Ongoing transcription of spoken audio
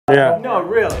Yeah. No,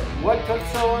 really. What took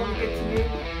so long to get to you?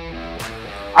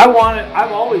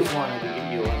 I've always wanted to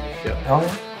get you on the show.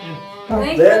 Oh,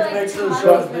 yeah. That makes sure the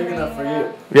show's big enough for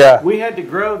you. Yeah. We had to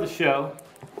grow the show,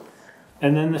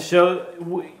 and then the show.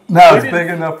 Now it's big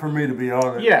enough for me to be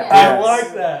on it. Yeah, I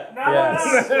like that. No.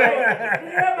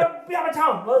 Yeah, but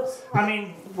Tom, let's. I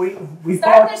mean, we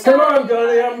Start thought. the show. Come on,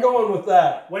 Gunny, I'm going with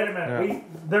that. Wait a minute.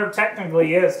 There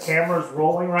technically is cameras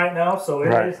rolling right now, so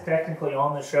it is technically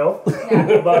on the show.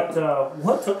 Yeah. But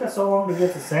what took us so long to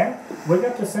get to Sam? We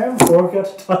got to Sam before we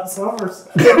got to Todd Summers.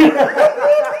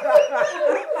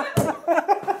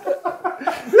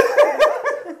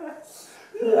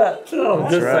 I'm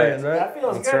just saying, right? That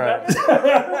feels That's good. right.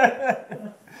 doesn't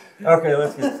it? Okay,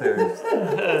 let's get serious.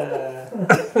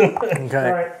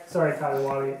 Okay. Sorry,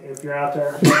 Kaliwadi, if you're out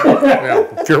there. Yeah.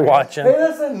 If you're watching. Hey,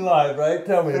 this isn't live, right?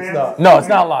 Tell me it's not. No, it's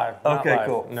not live. Not Okay, live.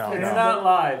 cool. No. It's not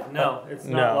live. No, it's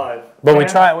not live. But we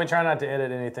try not to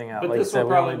edit anything out. But like this you said, will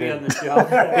we probably only be do. on the show.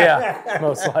 Yeah,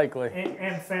 most likely.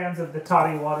 And fans of the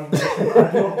Toddy Waddy Nation,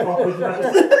 I do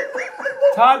apologize.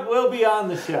 Todd will be on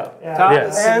the show. Yeah. Todd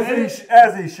Yes. is committed.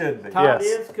 As he should be. Todd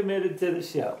Yes. is committed to the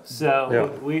show. So Yeah.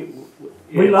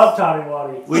 We love Toddy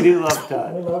Waddy. We do love We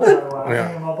Todd. love Toddy Waddy. Yeah. I've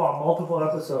seen him up on multiple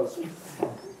episodes.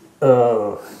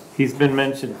 He's been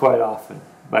mentioned quite often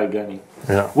by Gunny.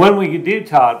 Yeah. When we do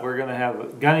Todd, we're gonna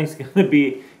have Gunny's gonna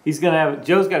be. He's gonna have.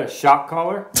 Joe's got a shock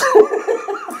collar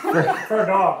For a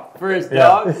dog. for his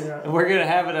dog, Yeah. and we're gonna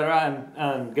have it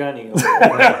on Gunny.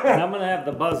 Over there. And I'm gonna have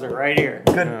the buzzer right here.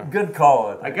 Good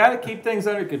call. I gotta keep things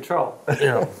under control.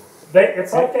 Yeah.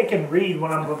 It's like they can read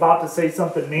when I'm about to say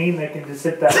something mean. They can just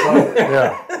hit that button.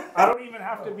 Yeah. I don't even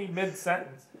have to be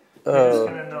mid-sentence. They're just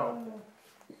gonna know.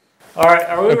 All right,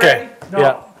 are we Okay. ready? No,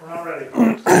 Yeah. we're not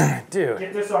ready. Dude.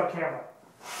 Get this on camera.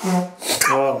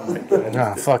 Oh my goodness.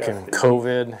 Ah, fucking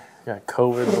COVID. Got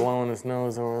COVID blowing his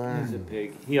nose over there. He's a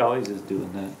pig. He always is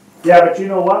doing that. Yeah, but you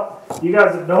know what? You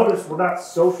guys have noticed we're not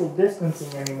social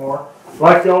distancing anymore.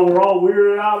 Like y'all were all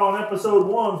weirded out on episode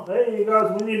 1. Hey, you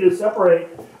guys, we need to separate.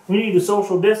 We need to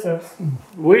social distance.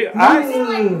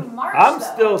 I'm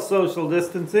still social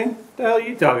distancing. What the hell are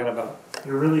you talking about?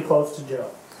 You're really close to Joe.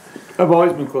 I've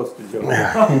always been close to Joe.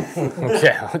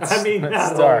 Okay, let's, I mean, let's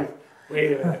not start. always.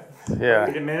 Wait a minute. Yeah.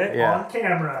 Wait a minute. Yeah. On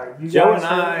camera. You Joe guys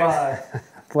and heard I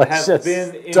Let's have just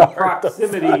been in start the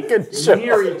proximity fucking show.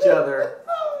 near each other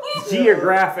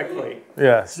geographically.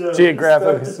 Yes,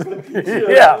 geographically.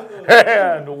 Yeah,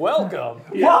 and welcome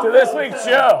to this week's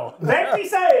show.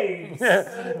 26!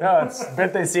 No, it's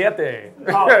 27.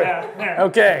 Oh, yeah.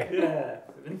 Okay. Yeah.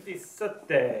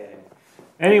 27.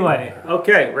 Anyway,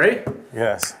 okay, ready?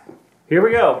 Yes. Here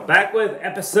we go. Back with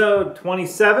episode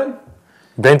 27.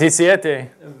 27.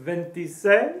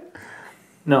 26?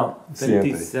 No,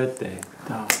 27.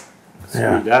 No. Yeah.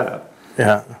 Screw that up.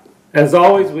 Yeah. As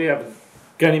always, we have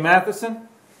Gunny Matheson,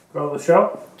 Go to the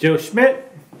show. Joe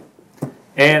Schmidt,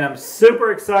 and I'm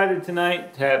super excited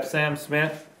tonight to have Sam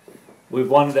Smith. We've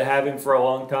wanted to have him for a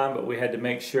long time, but we had to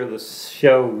make sure the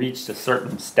show reached a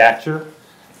certain stature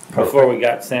before we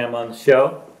got Sam on the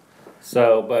show.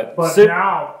 So,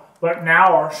 But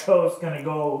now our show's gonna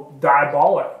go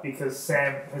diabolic because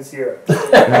Sam is here.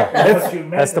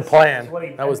 That's the plan.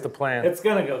 That was the plan. it's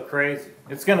gonna go crazy.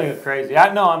 It's gonna go crazy.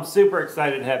 I'm super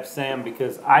excited to have Sam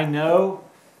because I know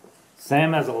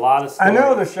Sam has a lot of stories. I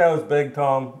know the show's big,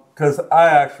 Tom, because I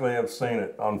actually have seen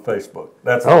it on Facebook.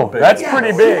 That's Oh, how big that's it is.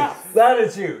 pretty big. That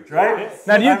is huge, right?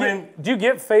 Now, do I you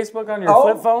get Facebook on your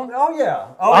flip phone? Oh yeah.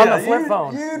 Oh, On yeah. the flip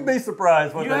phone. You'd be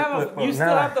surprised what that flip phone. You still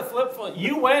have the flip phone.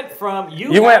 You went from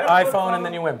You went had a flip iPhone phone, and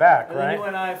then you went back, and then right? you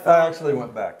went iPhone. I actually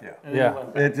went back, yeah. and then you Yeah.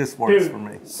 went back. It just works Dude, for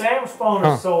me. Sam's phone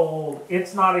is so old,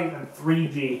 it's not even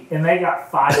 3G, and they got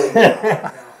 5G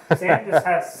now. Sam just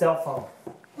has cell phone.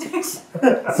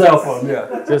 Cell phone,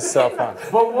 yeah. Just cell phone.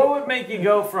 But what would make you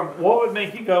go from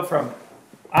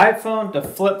iPhone to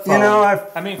flip phone? You know,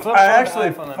 flip I phone actually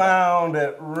to iPhone. found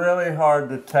it really hard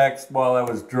to text while I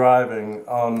was driving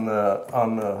on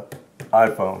the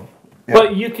iPhone. Yeah.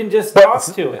 But you can just talk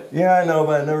to it. Yeah, I know,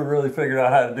 but I never really figured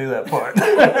out how to do that part.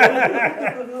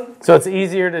 So it's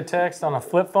easier to text on a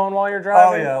flip phone while you're Oh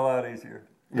driving? yeah, a lot easier.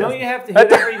 Don't you have to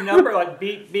hit every number like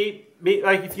beep beep beep?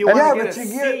 Like if you want Yeah, to get but a you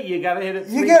C, get- you got to hit it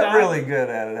 3 You get times. really good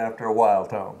at it after a while,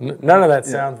 Tom. None of that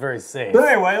sounds very safe. But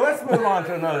anyway, let's move on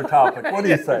to another topic. What do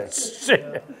you say?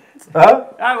 Shit. Huh?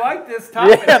 I like this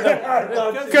topic.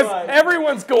 Because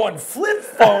everyone's going flip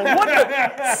phone. What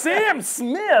the? Sam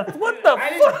Smith. What the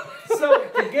fuck? So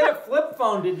to get a flip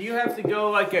phone, did you have to go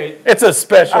like a? It's a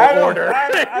special I order.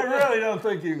 really don't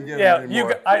think you can get Yeah, it anymore.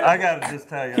 you- I- I gotta just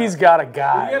tell you. He's got a You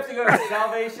guy. have to go to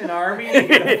Salvation Army to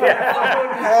get a flip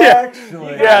phone.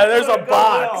 Actually. Yeah, there's a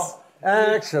box.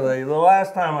 Actually, the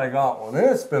last time I got one, and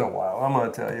it's been a while, I'm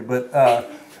going to tell you, but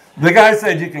the guy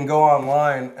said you can go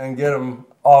online and get them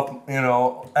off,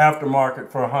 aftermarket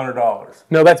for $100.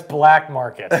 No, that's black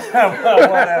market. Well,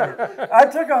 whatever. I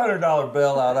took a $100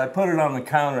 bill out. I put it on the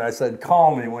counter. I said,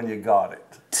 "Call me when you got it."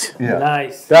 Yeah.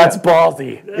 Nice. That's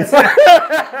ballsy. No,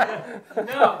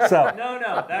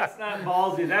 that's not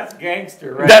ballsy. That's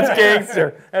gangster, right? That's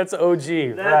gangster. That's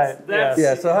OG. Right. That's-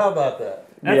 Yeah. So how about that?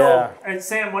 Yeah. And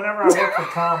Sam, whenever I worked for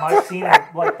Tom, I've seen it,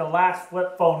 like the last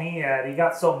flip phone he had, he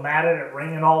got so mad at it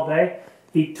ringing all day,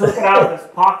 he took it out of his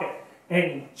pocket and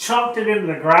he chunked it into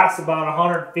the grass about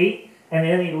 100 feet, and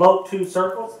then he loped 2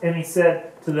 circles, and he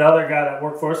said to the other guy that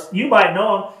worked for us, you might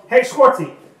know him, "Hey,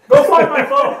 Schwartzy, go find my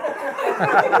phone."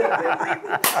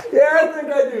 Yeah, I think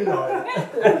I do know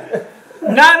it.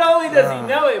 Not only does he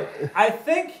know it, I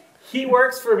think he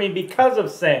works for me because of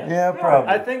Sam. Yeah, probably.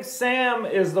 I think Sam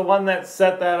is the one that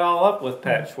set that all up with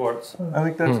Pat Schwartz. I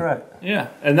think that's right. Yeah,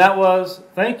 and that was,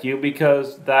 thank you,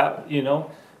 because that,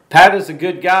 Pat is a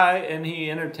good guy, and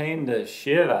he entertained the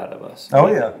shit out of us. Oh,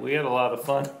 yeah. We had a lot of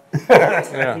fun.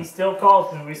 He still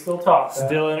calls me, we still talk.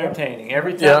 Still entertaining.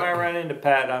 Every time I run into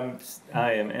Pat,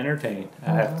 I am entertained,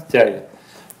 I have to tell you.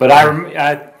 But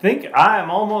I think I am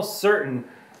almost certain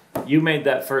you made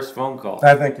that first phone call.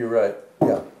 I think you're right.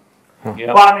 Yeah.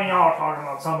 Yep. Well, I mean, y'all were talking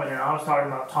about somebody, and I was talking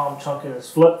about Tom chunking his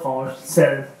flip phone and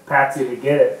sending Patsy to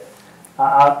get it.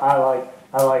 I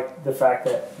like the fact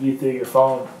that you threw your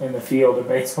phone in the field and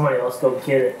made somebody else go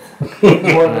get it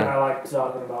more than I like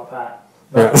talking about Pat.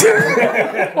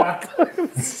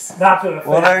 Not to the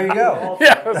Well, there you go.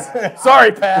 Yeah.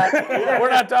 Sorry, Pat.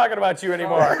 We're not talking about you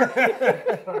anymore.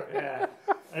 Yeah.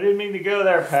 I didn't mean to go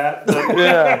there, Pat. But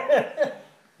Yeah.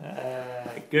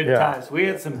 Good times. We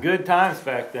had some good times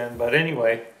back then. But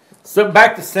anyway, so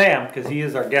back to Sam, because he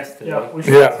is our guest today. Yeah, we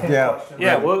should ask him Yeah. questions.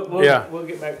 Yeah, we'll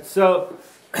get back. So,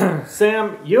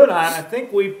 Sam, you and I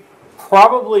think we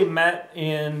probably met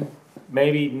in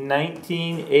maybe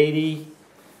 1980.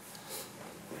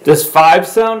 Does 5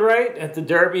 sound right? At the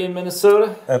Derby in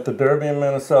Minnesota? At the Derby in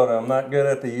Minnesota. I'm not good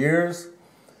at the years.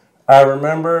 I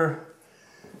remember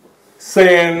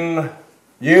seeing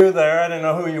you there. I didn't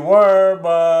know who you were,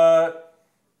 but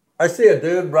I see a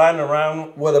dude riding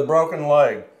around with a broken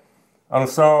leg on a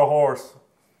sorrel horse.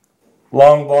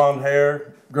 Long blonde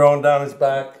hair growing down his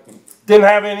back. Didn't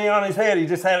have any on his head. He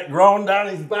just had it growing down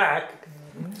his back.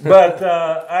 But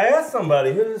I asked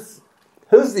somebody, who's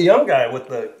the young guy with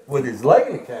his leg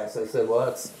in a cast? I said, well,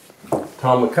 that's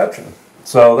Tom McCutcheon.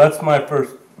 So that's my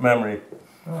first memory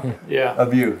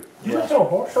of you. You went to a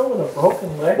horse show with a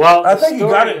broken leg? Well, I think you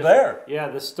got it there. Yeah,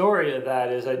 the story of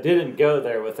that is I didn't go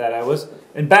there with that.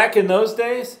 And back in those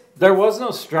days, there was no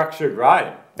structured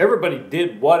riding. Everybody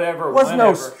did whatever, There was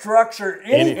whenever. no structure,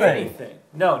 anything.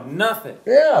 No, nothing.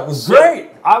 Yeah, it was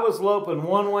great. I was loping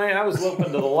one way. I was loping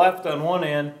to the left on one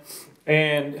end.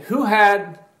 And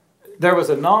there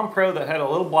was a non-pro that had a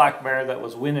little black mare that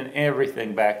was winning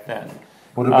everything back then.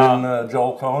 Would have been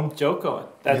Joel Cohen. Joe Cohen.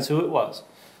 That's who it was.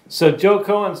 So Joe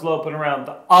Cohen's loping around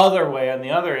the other way on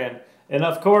the other end. And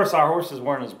of course, our horses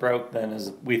weren't as broke then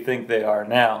as we think they are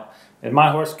now. And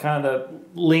my horse kind of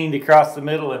leaned across the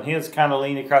middle, and his kind of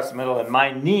leaned across the middle, and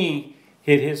my knee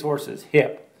hit his horse's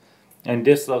hip and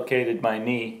dislocated my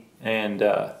knee. And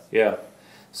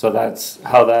so that's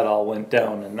how that all went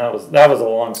down. And that was a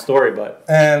long story, but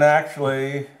And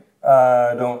actually, it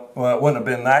wouldn't have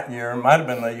been that year. It might have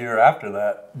been the year after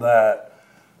that.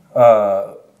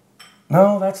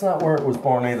 No, that's not where it was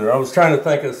born either. I was trying to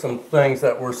think of some things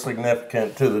that were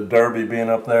significant to the Derby being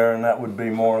up there, and that would be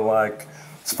more like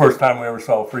it's the first time we ever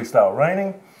saw freestyle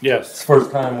reining. yes. It's the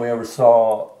first time we ever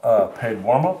saw paid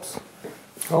warm-ups.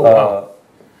 Oh, wow.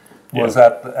 Was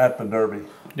at the Derby.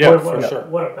 Yeah, What for a- sure.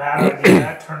 What a bad idea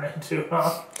that turned into,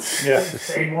 huh? Yeah.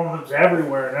 Paid warm-ups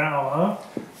everywhere now, huh?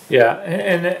 Yeah,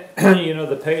 and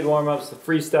the paid warm-ups, the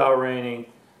freestyle reining,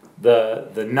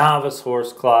 the novice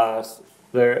horse class,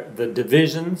 the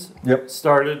divisions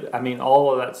started. I mean,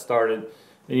 all of that started.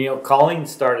 And, Colleen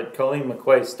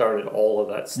McQuay started all of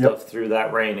that stuff through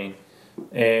that reining.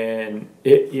 And,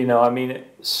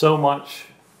 so much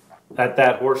at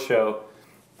that horse show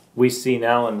we see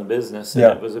now in the business.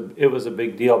 And it was a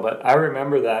big deal. But I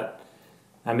remember that.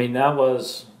 I mean,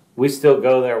 we still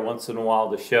go there once in a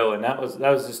while to show. And that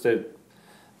was just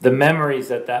the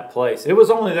memories at that place. It was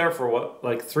only there for what,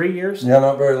 like 3 years? Yeah,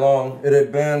 not very long. It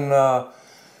had been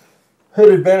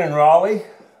in Raleigh,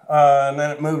 and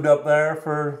then it moved up there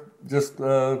for just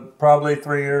probably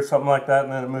 3 years, something like that,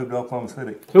 and then it moved to Oklahoma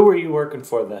City. Who were you working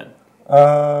for then?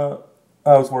 I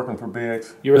was working for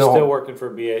BH. You were still working for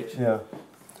BH? Yeah.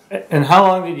 And how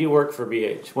long did you work for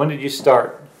BH? When did you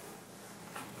start?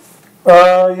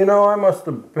 You know, I must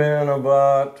have been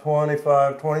about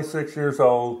 25, 26 years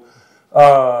old.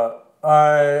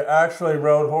 I actually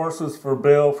rode horses for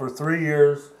Bill for 3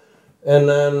 years, and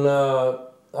then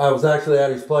I was actually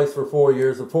at his place for 4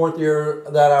 years. The fourth year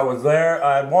that I was there,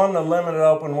 I won the limited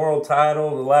open world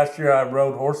title. The last year I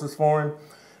rode horses for him.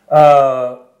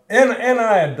 And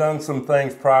I had done some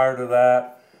things prior to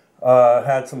that.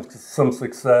 Had some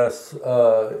success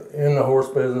in the horse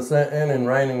business and in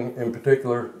reining in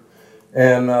particular,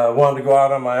 and wanted to go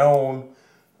out on my own.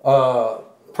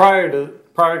 Prior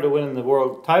to winning the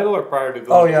world title, or prior to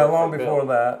going? Oh yeah, long before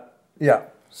that. Yeah.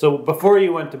 So before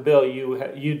you went to Bill,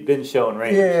 you'd been showing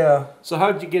reining. Yeah. So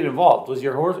how did you get involved? Was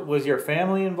your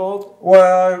family involved?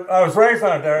 Well, I was raised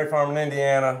on a dairy farm in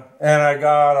Indiana, and I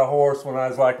got a horse when I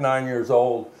was like 9 years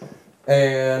old.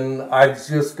 And I was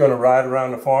just going to ride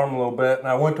around the farm a little bit. And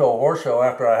I went to a horse show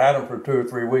after I had him for 2 or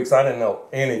 3 weeks. I didn't know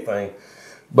anything.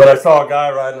 But I saw a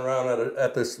guy riding around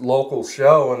at this local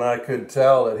show, and I could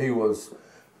tell that he was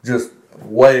just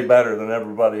way better than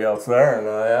everybody else there. And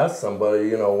I asked somebody,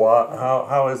 you know,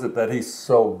 how is it that he's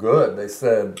so good? They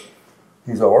said,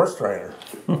 he's a horse trainer.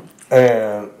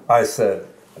 And I said,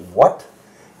 what?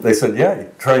 They said, yeah, he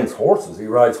trains horses. He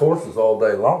rides horses all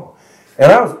day long.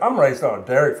 And I'm raised on a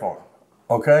dairy farm.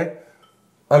 Okay,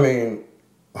 I mean,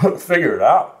 figure it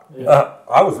out. Yeah.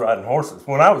 I was riding horses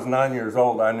when I was 9 years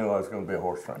old. I knew I was going to be a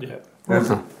horse trainer.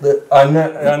 Yeah, I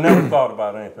never thought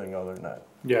about anything other than that.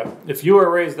 Yeah, if you were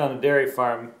raised on a dairy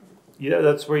farm, yeah,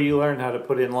 that's where you learned how to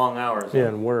put in long hours. Yeah,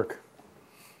 and work.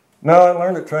 No, I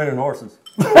learned it training horses.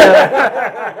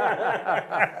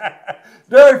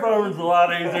 Dairy farming's a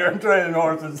lot easier than training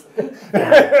horses.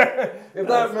 If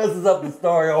that messes up the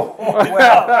story, oh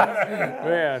well.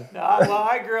 Man. Well,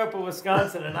 I grew up in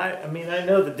Wisconsin, and I mean, I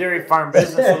know the dairy farm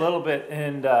business a little bit,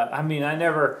 and I mean,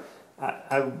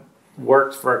 I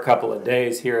worked for a couple of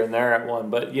days here and there at one,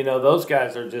 but you know, those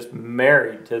guys are just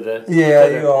married to the yeah, to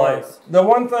their you are. place. The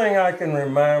one thing I can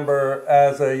remember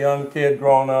as a young kid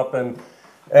growing up, and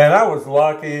I was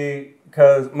lucky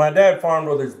because my dad farmed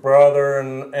with his brother,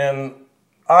 and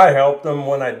I helped him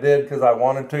when I did because I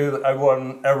wanted to. I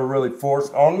wasn't ever really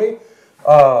forced on me.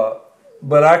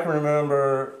 But I can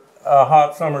remember a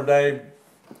hot summer day,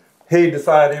 he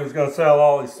decided he was going to sell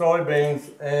all his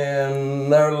soybeans,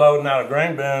 and they're loading out a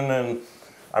grain bin. And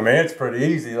I mean, it's pretty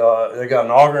easy. They got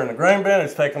an auger in the grain bin.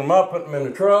 It's taking them up, putting them in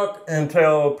the truck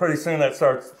until pretty soon that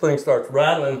thing starts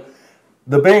rattling.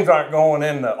 The beans aren't going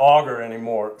in the auger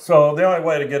anymore. So the only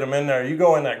way to get them in there, you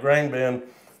go in that grain bin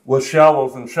with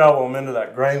shovels and shovel them into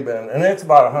that grain bin. And it's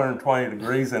about 120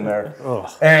 degrees in there.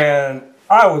 And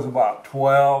I was about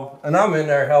 12, and I'm in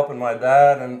there helping my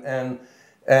dad. And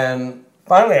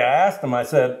finally I asked him, I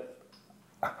said,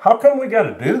 how come we got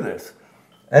to do this?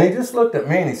 And he just looked at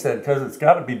me and he said, because it's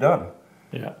got to be done.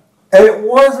 Yeah. And it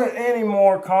wasn't any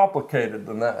more complicated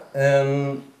than that.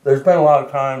 And there's been a lot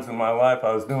of times in my life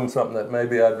I was doing something that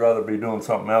maybe I'd rather be doing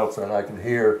something else, and I could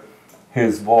hear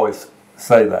his voice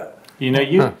say that. You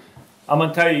know, I'm going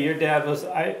to tell you, your dad was,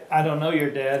 I don't know your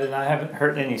dad, and I haven't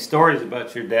heard any stories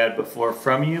about your dad before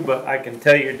from you, but I can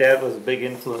tell you your dad was a big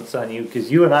influence on you,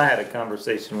 because you and I had a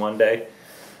conversation one day,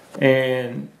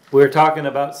 and we were talking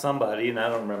about somebody, and I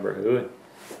don't remember who,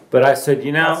 but I said,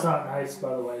 you know. That's not nice,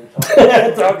 by the way.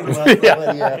 Talking about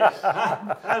somebody,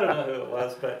 yeah. I don't know who it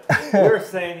was, but we were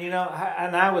saying, you know,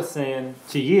 and I was saying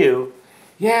to you,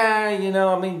 yeah, you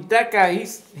know, I mean, that guy,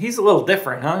 he's a little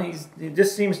different, huh? It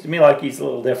just seems to me like he's a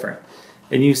little different.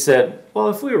 And you said, well,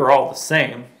 if we were all the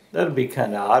same, that'd be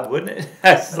kind of odd, wouldn't it?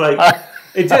 That's like,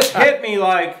 it just hit me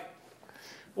like,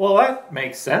 well, that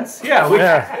makes sense. Yeah, we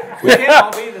can't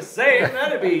all be the same.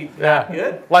 That'd be not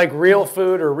good. Like real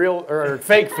food or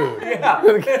fake food. Yeah,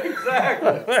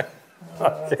 exactly.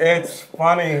 It's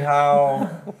funny how,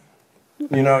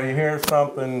 you know, you hear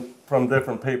something from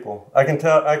different people. I can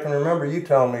remember you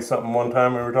telling me something one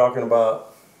time we were talking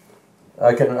about.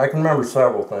 I can remember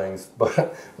several things,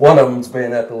 but one of them's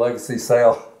being at the Legacy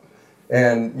sale,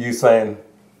 and you saying,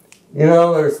 you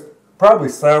know, there's probably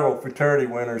several fraternity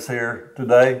winners here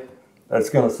today that's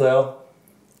going to sell.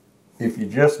 If you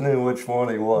just knew which one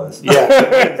he was. Yeah,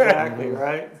 exactly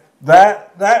right.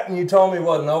 That and you told me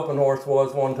what an open horse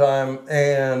was one time,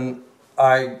 and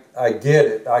I get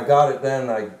it. I got it then.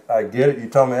 I get it. You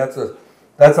told me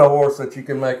that's a horse that you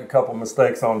can make a couple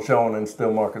mistakes on showing and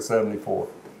still mark a 74.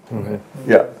 Mm-hmm.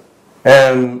 Yeah,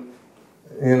 and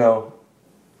you know,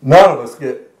 none of us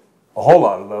get a whole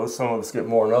lot of those. Some of us get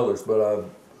more than others, but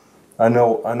I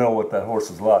know what that horse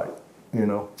is like. You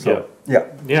know. So,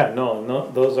 yeah. No,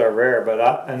 those are rare. But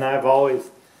I've always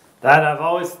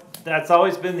That's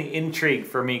always been the intrigue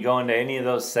for me going to any of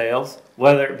those sales,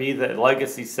 whether it be the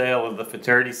legacy sale or the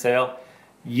fraternity sale.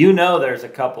 You know, there's a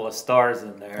couple of stars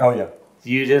in there. Oh yeah.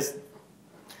 You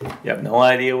have no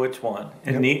idea which one,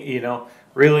 and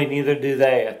really neither do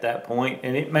they at that point.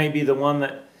 And it may be the one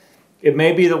that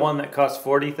costs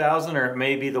 $40,000, or it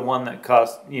may be the one that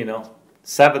costs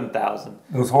 $7,000.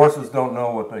 Those horses don't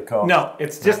know what they cost. No,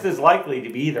 it's just as likely to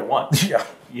be either one.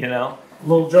 Yeah.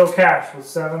 Little Joe Cash was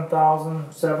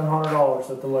 $7,700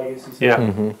 at the legacy sale. Yeah.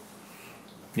 Mm-hmm.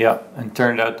 Yeah, and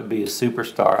turned out to be a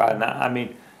superstar. I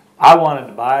mean, I wanted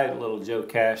to buy little Joe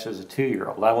Cash as a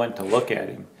 2-year-old. I went to look at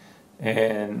him,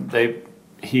 and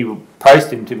he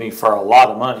priced him to me for a lot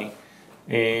of money.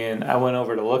 And I went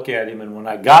over to look at him, and when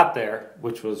I got there,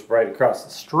 which was right across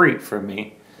the street from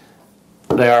me,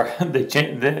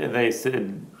 they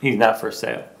said he's not for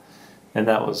sale. And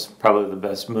that was probably the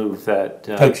best move that...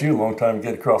 Takes you a long time to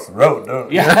get across the road, don't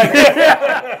it?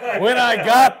 Yeah. When I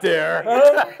got there.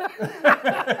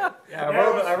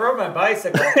 I rode my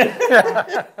bicycle.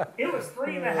 It was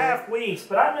 3.5 weeks,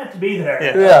 but I meant to be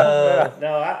there. Yeah.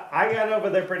 No, I got over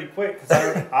there pretty quick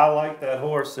because I like that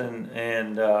horse,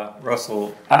 and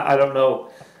Russell, I don't know.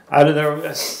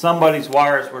 Somebody's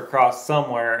wires were crossed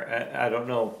somewhere. I don't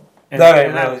know.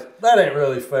 That ain't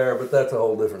really fair, but that's a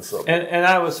whole different subject. And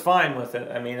I was fine with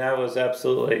it. I mean, I was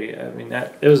absolutely. I mean,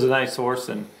 it was a nice horse,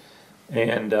 and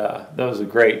that was a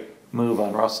great move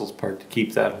on Russell's part to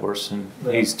keep that horse, and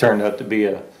he's turned out to be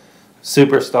a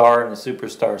superstar and a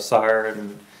superstar sire,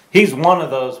 and he's one of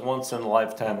those once in a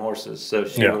lifetime horses. So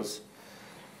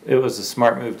it was a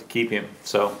smart move to keep him.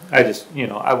 So I just,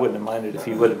 I wouldn't have minded if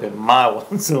he would have been my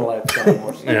once in a lifetime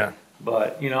horse. Yeah.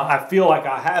 But, I feel like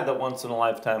I had the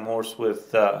once-in-a-lifetime horse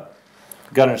with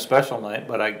Gunner Special Night,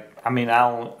 but I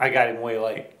got him way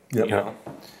late,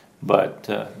 But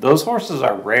those horses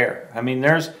are rare. I mean,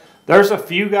 there's a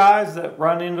few guys that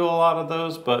run into a lot of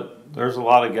those, but there's a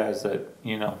lot of guys that,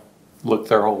 look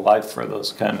their whole life for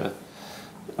those kind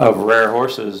of rare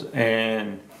horses.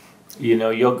 And,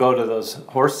 you'll go to those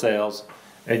horse sales,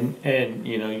 and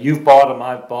you've bought them,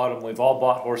 I've bought them, we've all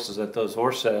bought horses at those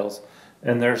horse sales.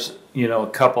 And there's, a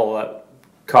couple that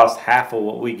cost half of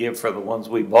what we give for the ones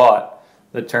we bought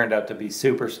that turned out to be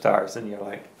superstars. And you're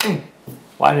like,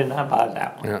 why didn't I buy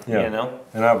that one? Yeah.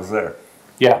 And I was there.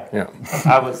 Yeah.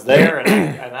 I was there,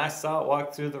 and I saw it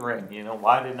walk through the ring.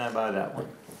 Why didn't I buy that one?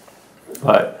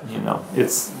 But,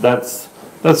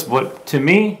 that's what, to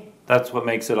me, that's what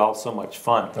makes it all so much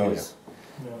fun. Oh,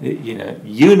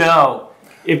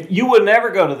 If you would never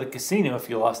go to the casino if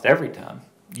you lost every time.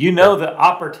 The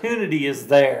opportunity is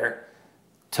there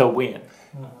to win.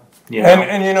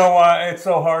 And you know why it's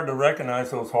so hard to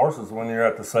recognize those horses when you're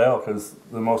at the sale, because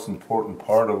the most important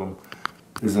part of them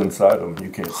is inside them. You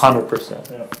can't see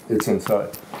 100%. it. It's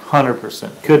inside.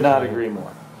 100%. Could not agree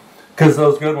more. Because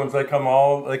those good ones, they come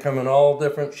in all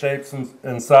different shapes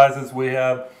and sizes. We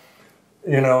have,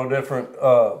 different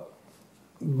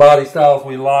body styles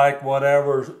we like,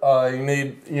 whatever you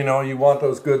need. You want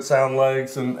those good sound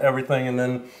legs and everything, and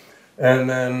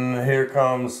then here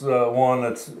comes one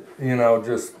that's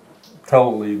just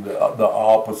totally the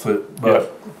opposite.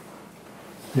 But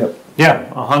yeah,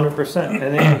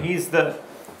 100%.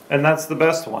 And that's the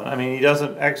best one. I mean, he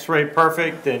doesn't X-ray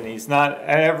perfect, and he's not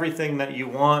everything that you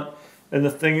want. And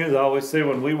the thing is, I always say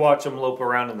when we watch him lope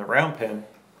around in the round pen,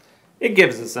 it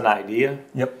gives us an idea.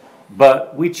 Yep.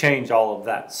 But we change all of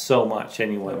that so much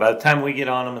anyway. By the time we get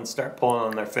on them and start pulling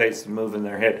on their face and moving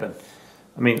their hip, and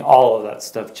all of that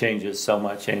stuff changes so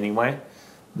much anyway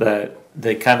that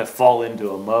they kind of fall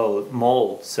into a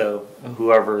mold. So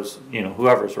whoever's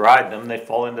riding them, they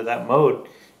fall into that mode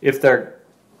if they're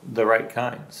the right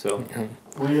kind. So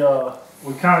we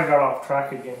kind of got off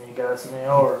track again, you guys.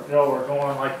 Y'all were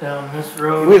going like down this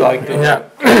road. We like to.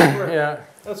 Yeah.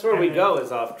 That's where we go,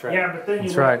 is off track. Yeah, but then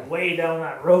you That's went way down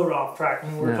that road off track.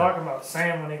 And we were talking about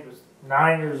Sam when he was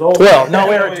 9 years old. 12. No,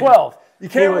 we were 12. You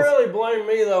can't really blame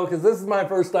me though, because this is my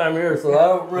first time here, so I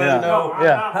don't really know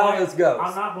how this goes.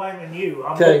 I'm not blaming you.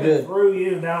 I'm looking through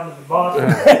you down to the bottom.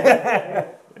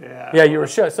 Yeah, you were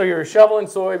shoveling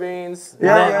soybeans.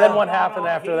 Then what happened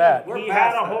after that? He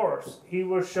had a horse. He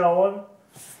was showing,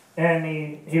 and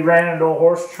he ran into a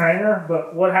horse trainer.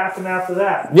 But what happened after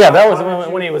that? Yeah, that was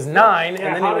when he was 9,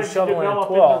 and then he was shoveling at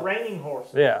 12. Into reining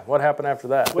horses? Yeah, what happened after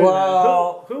that?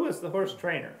 Well, who was the horse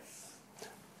trainer?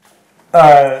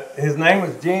 His name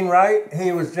was Gene Wright.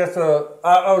 He was just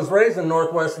I was raised in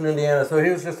northwestern Indiana, so he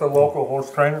was just a local horse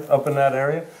trainer up in that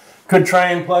area. Could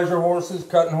train pleasure horses,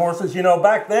 cutting horses.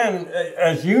 Back then,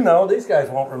 as you know, these guys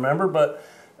won't remember, but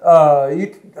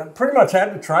you pretty much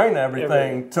had to train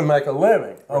everything to make a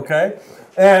living, okay?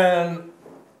 And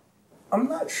I'm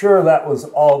not sure that was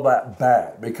all that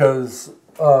bad because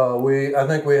I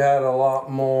think we had a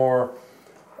lot more,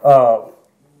 probably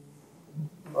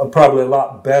a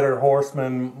lot better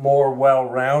horsemen, more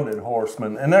well-rounded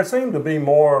horsemen, and there seemed to be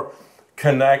more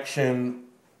connection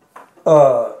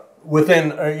within,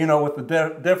 with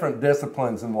the different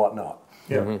disciplines and whatnot.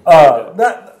 Yeah.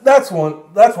 That's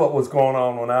what was going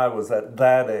on when I was at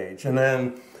that age, and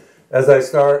then as I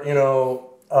start,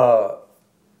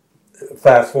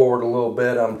 fast forward a little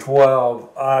bit, I'm 12.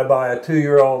 I buy a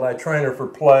 2-year-old. I train her for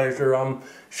pleasure. I'm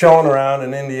showing around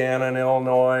in Indiana and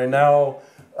Illinois. Now,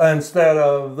 instead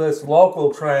of this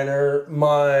local trainer,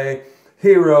 my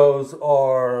heroes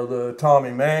are the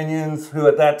Tommy Manions, who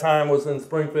at that time was in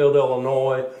Springfield,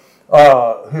 Illinois,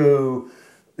 who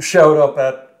showed up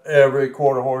at every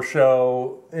quarter horse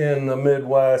show in the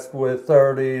Midwest with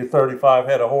 30, 35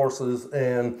 head of horses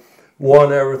and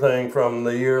won everything from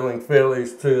the yearling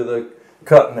fillies to the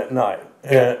cutting at night.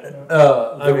 And,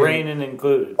 reining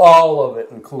included. All of it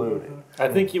included. I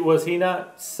think was he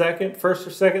not first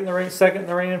or second in the reign, second in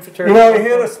the reign in fraternity? He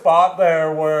hit a spot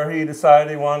there where he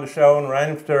decided he wanted to show in the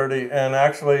reigning fraternity and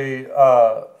actually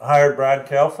hired Brad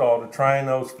Kelsall to train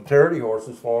those fraternity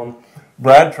horses for him.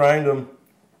 Brad trained them,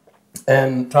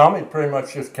 and Tommy pretty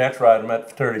much just catch ride him at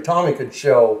fraternity. Tommy could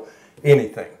show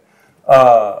anything.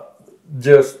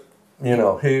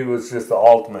 He was just the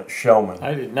ultimate showman.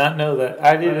 I did not know that.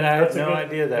 I had no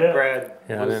idea that Brad.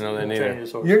 Yeah, I didn't know that neither.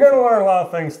 You're going to learn a lot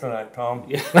of things tonight, Tom.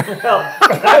 Yeah.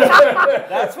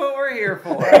 That's what we're here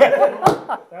for.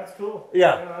 That's cool.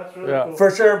 Yeah. That's really cool.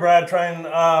 For sure, Brad trained,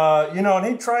 and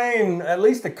he trained at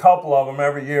least a couple of them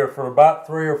every year for about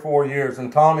 3 or 4 years,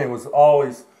 and Tommy was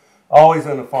always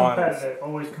in the finals.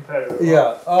 Always competitive.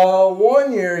 Yeah.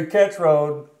 1 year he catch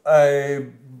rode a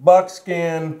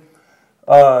buckskin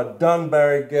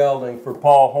Dunbarry gelding for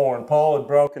Paul Horn. Paul had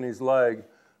broken his leg,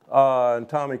 and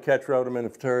Tommy catch rode him in the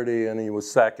fraternity, and he was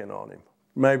second on him.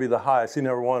 Maybe the highest. He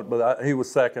never won it, but he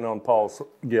was second on Paul's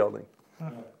gelding.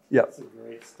 Yeah. That's a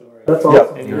great story. That's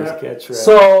awesome. And he was catch ride.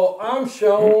 So I'm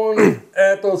shown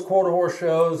at those quarter horse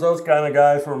shows. Those kind of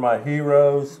guys were my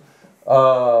heroes.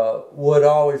 Would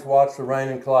always watch the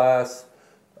reining class.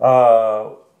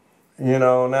 And then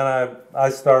I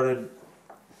started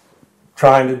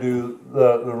trying to do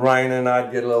the reining.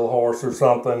 I'd get a little horse or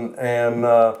something and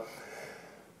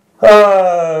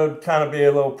kind of be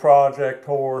a little project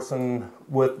horse, and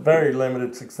with very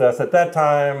limited success. At that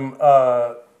time,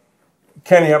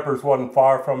 Kenny Uppers wasn't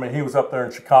far from me. He was up there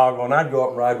in Chicago, and I'd go up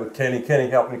and ride with Kenny. Kenny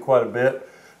helped me quite a bit.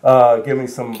 Give me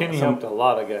some. Kenny helped a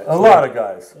lot of guys. A lot of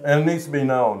guys, and it needs to be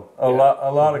known. A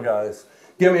lot of guys.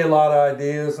 Give me a lot of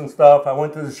ideas and stuff. I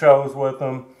went to the shows with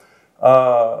them.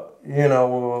 Was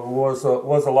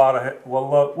a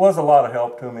lot of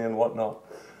help to me and whatnot.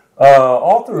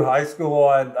 All through high school,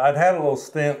 I'd had a little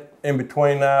stint in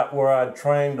between that where I'd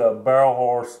trained a barrel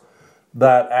horse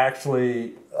that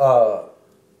actually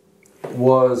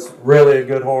was really a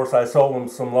good horse. I sold them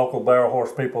some local barrel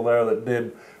horse people there that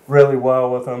did really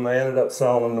well with them. They ended up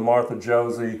selling them to Martha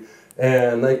Josie,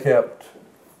 and they kept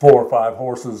 4 or 5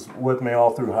 horses with me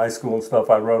all through high school and stuff.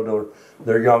 I rode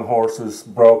their young horses,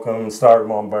 broke them, started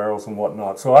them on barrels and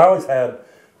whatnot. So I always had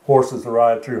horses to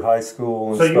ride through high school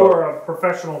and so stuff. You were a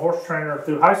professional horse trainer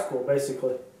through high school,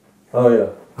 basically. Oh, yeah.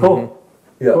 Cool. Mm-hmm.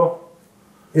 Yeah. Cool.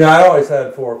 Yeah, I always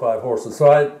had 4 or 5 horses.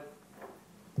 So I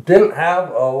didn't have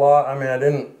a lot. I mean, I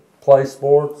didn't play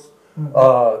sports. Mm-hmm.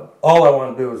 All I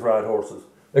wanted to do was ride horses,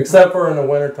 except for in the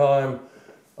wintertime.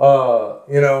 Didn't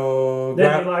you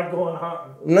like going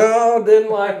hunting? No,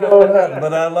 didn't like going hunting,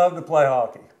 but I loved to play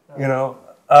hockey. It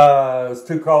was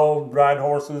too cold, ride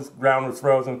horses, ground was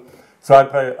frozen, so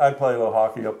I'd play a little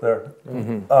hockey up there.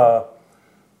 Mm-hmm.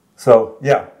 So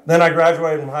yeah, then I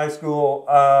graduated from high school,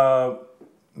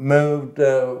 went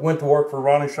to work for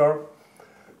Ronnie Sharp,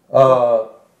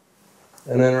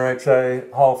 an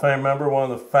NRHA Hall of Fame member,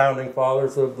 one of the founding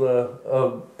fathers of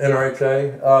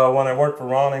NRHA. When I worked for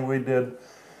Ronnie, we did.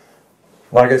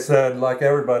 Like I said, like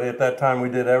everybody at that time, we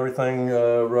did everything.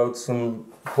 Rode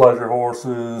some pleasure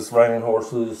horses, reining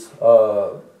horses.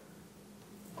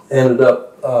 Ended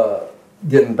up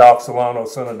getting Doc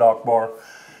Solanos in a Doc bar.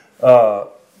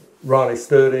 Ronnie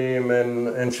stood him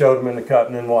and showed him in the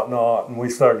cutting and whatnot. And we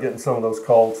started getting some of those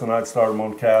colts, and I'd start them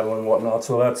on cattle and whatnot.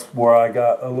 So that's where I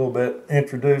got a little bit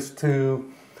introduced to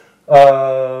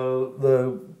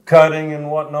the cutting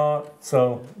and whatnot.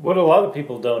 So what a lot of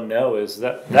people don't know is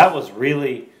that was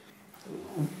really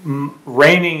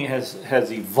reining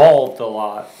has evolved a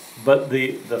lot, but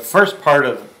the first part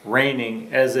of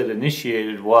reining as it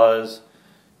initiated was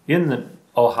in the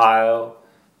Ohio,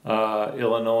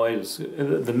 Illinois,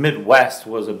 the Midwest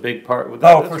was a big part.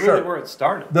 That's for really sure. where it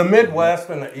started. The Midwest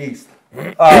and the East.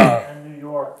 And New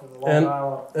York and Long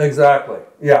Island. Exactly.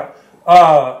 Yeah.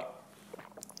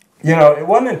 You know, it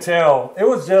wasn't until it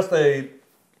was just a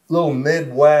little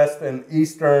Midwest and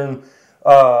Eastern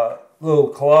little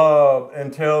club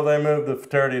until they moved the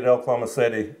fraternity to Oklahoma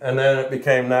City, and then it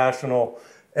became national,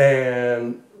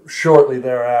 and shortly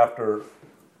thereafter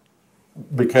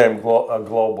became a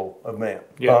global event.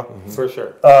 Yeah, for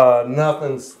sure.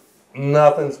 Nothing's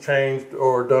changed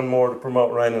or done more to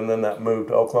promote reining than that move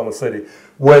to Oklahoma City,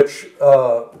 which,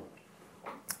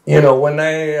 you know, when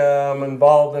they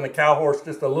involved in a cow horse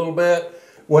just a little bit,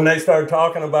 when they started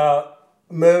talking about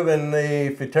moving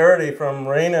the fraternity from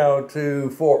Reno to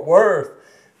Fort Worth,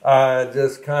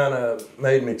 just kind of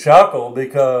made me chuckle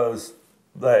because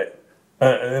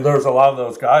there's a lot of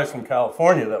those guys from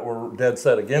California that were dead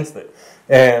set against it,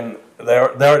 and they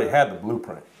already had the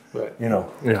blueprint. Right. You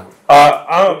know. Yeah.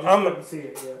 I'm going to see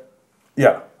it yet.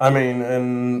 Yeah. I mean,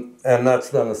 and that's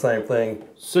done the same thing.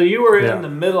 So you were in the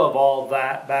middle of all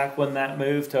that back when that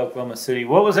moved to Oklahoma City.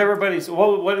 What was everybody's?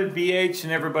 What did BH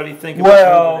and everybody think about?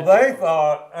 Well, they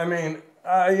thought. I mean,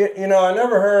 you know, I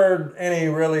never heard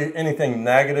anything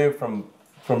negative from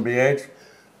BH,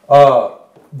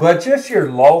 but just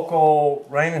your local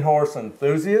reining horse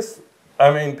enthusiasts. I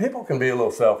mean, people can be a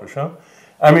little selfish, huh?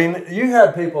 I mean, you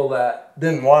had people that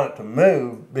didn't want it to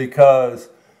move because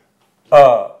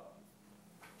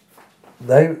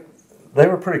they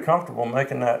were pretty comfortable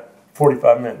making that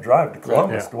 45-minute drive to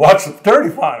Columbus to watch the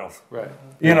fraternity finals. Right.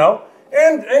 You know,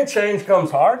 and change comes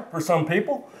hard for some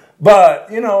people,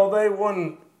 but you know, they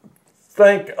wouldn't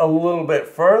think a little bit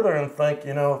further and think,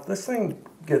 you know, if this thing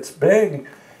gets big,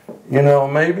 you know,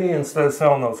 maybe instead of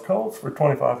selling those colts for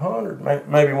 $2,500,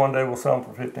 maybe one day we'll sell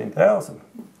them for $15,000.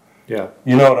 Yeah.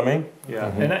 You know what I mean? Yeah.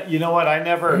 And you know what? I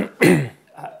never.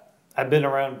 I've been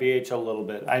around BH a little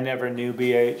bit. I never knew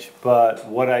BH, but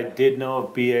what I did know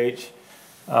of BH,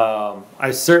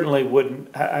 I certainly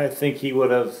wouldn't. I think he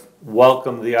would have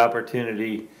welcomed the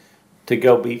opportunity to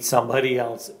go beat somebody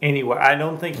else anywhere. I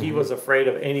don't think he was afraid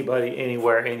of anybody,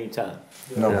 anywhere, anytime.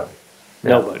 Nobody.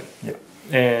 Nobody. Yeah.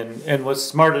 And was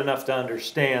smart enough to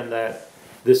understand that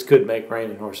this could make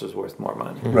reining horses worth more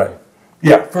money. Right.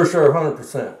 Yeah, for sure,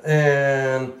 100%.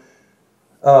 And,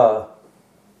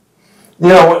 you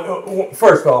know,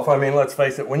 first off, I mean, let's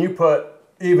face it, when you put,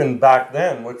 even back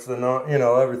then, which, you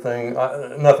know, everything,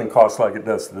 nothing costs like it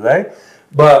does today,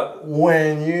 but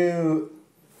when you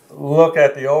look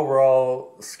at the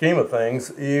overall scheme of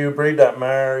things, you breed that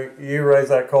mare, you raise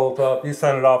that colt up, you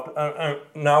send it off,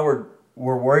 now we're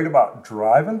worried about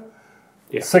driving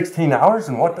 16 hours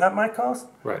and what that might cost?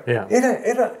 Right. Yeah.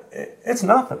 It's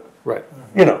nothing. Right.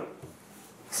 You know,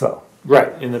 so.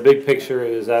 Right. In the big picture,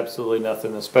 it is absolutely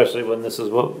nothing, especially when this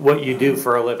is what you do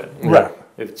for a living. Right.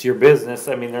 If it's your business,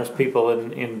 I mean, there's people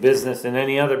in business and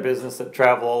any other business that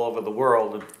travel all over the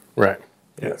world. And, Right.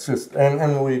 Yeah, it's just,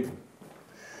 and we've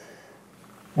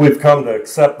come to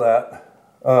accept that.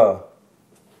 And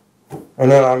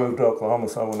then I moved to Oklahoma,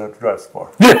 so I wouldn't have to drive so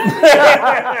far.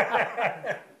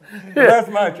 That's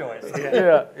my choice.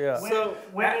 Yeah.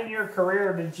 When in your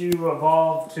career did you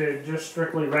evolve to just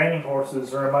strictly reining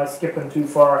horses, or am I skipping too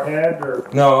far ahead? Or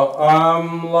No,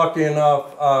 I'm lucky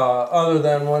enough, other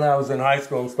than when I was in high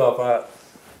school and stuff,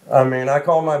 I mean, I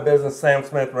call my business Sam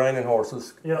Smith Reining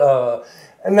Horses. Yeah.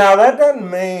 And now that doesn't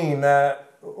mean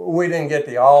that we didn't get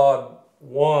the odd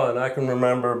one. I can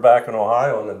remember back in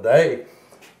Ohio in the day,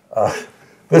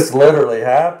 this literally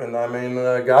happened. I mean,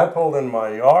 a guy pulled in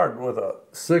my yard with a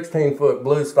 16-foot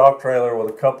blue stock trailer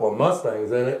with a couple of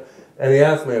Mustangs in it, and he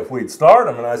asked me if we'd start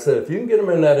them. And I said, if you can get them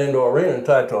in that indoor arena and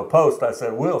tied to a post, I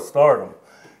said, we'll start them.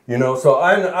 You know, so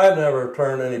I never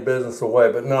turned any business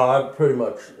away, but no, I've pretty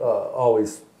much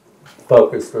always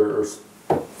focused or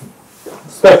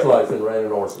specialized in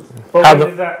reining horses.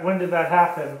 But when did that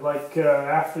happen? Like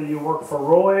after you worked for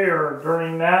Roy, or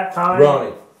during that time?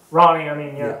 Ronnie, I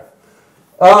mean, yeah.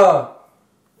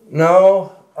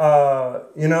 No,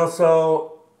 you know,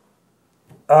 so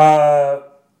I'd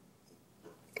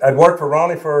worked for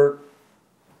Ronnie for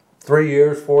 3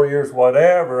 years, 4 years,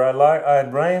 whatever.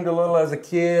 I'd reined a little as a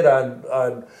kid.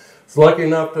 I was lucky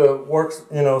enough to work,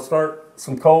 you know, start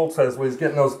some colts as we was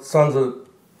getting those sons of,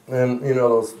 and you know,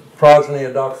 those progeny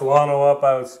of Doc Solano up.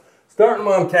 I was starting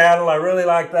them on cattle. I really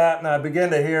liked that, and I began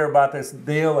to hear about this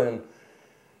deal in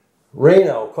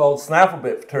Reno called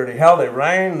Snafflebit Fraternity. How they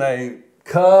rein, they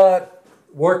cut,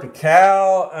 worked a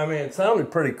cow. I mean, it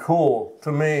sounded pretty cool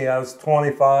to me. I was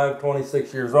 25,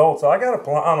 26 years old, so I got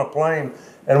on a plane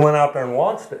and went out there and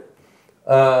watched it.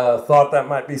 thought that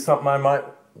might be something I might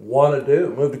want to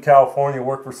do. Moved to California,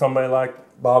 work for somebody like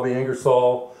Bobby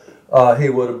Ingersoll. He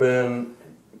would have been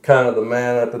kind of the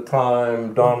man at the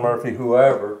time, Don Murphy,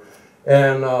 whoever.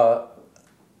 And I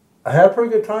had a pretty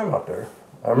good time out there.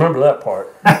 I remember that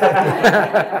part.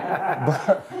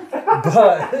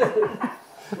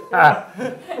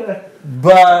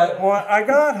 but when I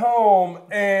got home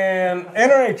and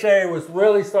NRHA was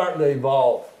really starting to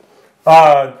evolve.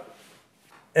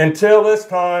 Until this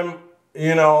time,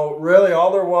 you know, really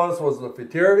all there was the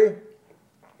futurity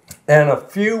and a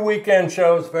few weekend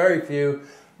shows, very few,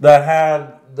 that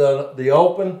had the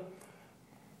open,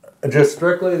 just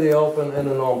strictly the open and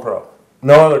the non-pro.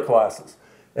 No other classes.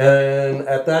 And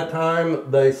at that time,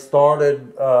 they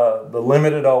started the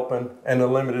limited open and the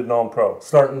limited non-pro,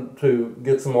 starting to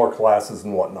get some more classes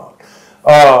and whatnot.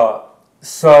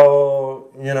 So,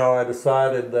 you know, I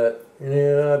decided that, you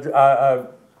know,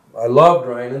 I loved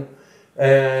reining,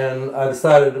 and I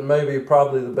decided that maybe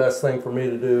probably the best thing for me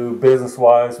to do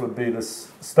business-wise would be to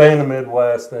stay in the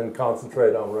Midwest and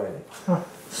concentrate on reining.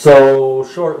 So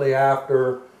shortly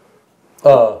after,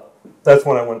 that's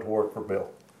when I went to work for Bill.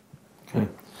 Okay.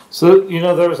 So, you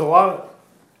know, there was a lot of,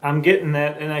 I'm getting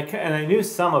that, and I knew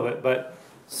some of it, but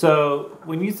so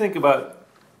when you think about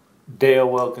Dale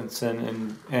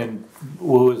Wilkinson and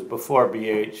who was before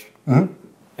BH,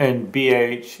 and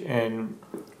BH and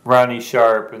Ronnie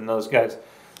Sharp and those guys,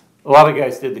 a lot of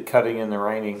guys did the cutting and the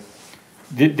reining.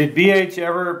 Did BH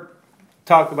ever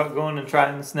talk about going and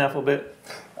trying the snaffle bit?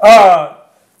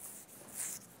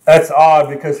 That's odd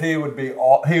because he would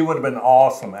have been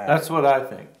awesome at it. That's what I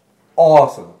think.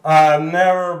 Awesome. I've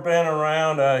never been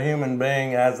around a human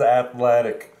being as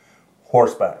athletic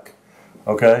horseback.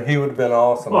 Okay, he would have been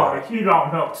awesome. Well, if you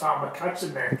don't know Tom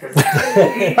McCutcheon then, because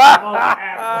he's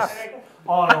athletic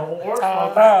on a horse,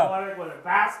 athletic with a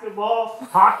basketball,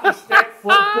 hockey stick,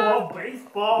 football,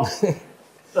 baseball,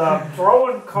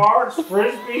 throwing cards,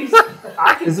 frisbees.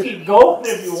 I can keep going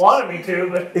if you wanted me to,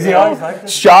 but is he always like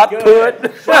this? Shot put,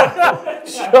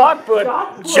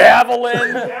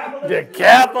 javelin,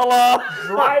 decathlon.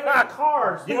 driving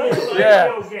cars.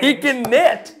 Yeah, he can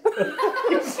knit.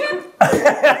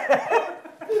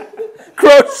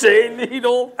 Crochet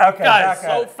needle. Okay, Guy's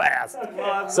so fast.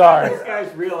 Sorry. These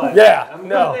guys realize. Yeah, I'm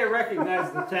no. glad they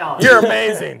recognize the talent. You're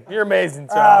amazing. You're amazing,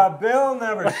 Tom. Bill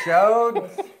never showed,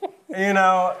 you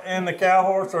know, in the cow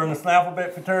horse or in the snaffle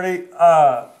bit fraternity,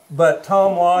 but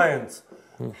Tom Lyons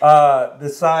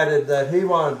decided that he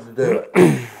wanted to do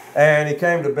it. And he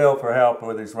came to Bill for help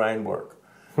with his rein work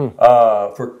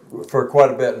for quite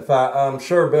a bit. In fact, I'm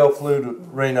sure Bill flew to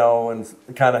Reno and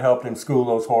kind of helped him school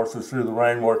those horses through the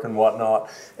rein work and whatnot.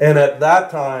 And at that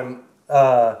time,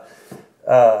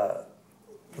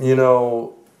 you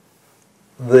know,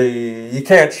 you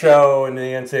can't show in the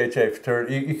NCHA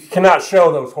fraternity. You cannot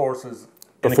show those horses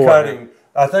in a cutting.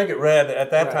 I think it read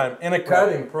at that time in a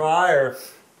cutting prior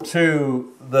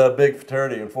to the big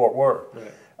fraternity in Fort Worth.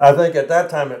 Right. I think at that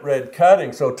time it read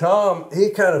cutting. So Tom,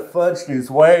 he kind of fudged his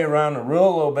way around the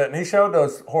rule a little bit, and he showed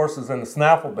those horses in the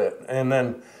snaffle bit, and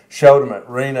then showed them at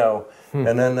Reno,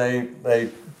 and then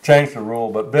they changed the rule.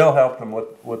 But Bill helped them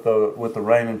with the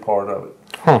reining part of it,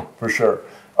 for sure.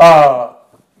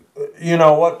 You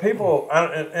know what people,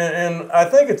 and I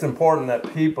think it's important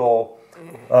that people,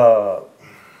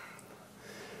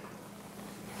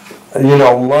 you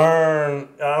know, learn.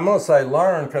 I'm going to say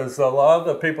learn because a lot of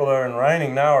the people that are in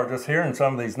reining now are just hearing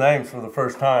some of these names for the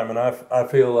first time, and I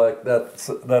feel like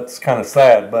that's kind of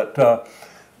sad. But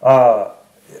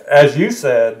as you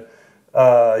said,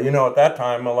 you know, at that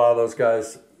time, a lot of those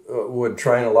guys would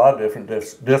train a lot of different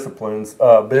disciplines.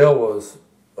 Bill was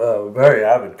a very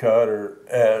avid cutter.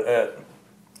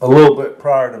 A little bit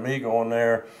prior to me going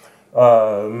there,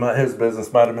 his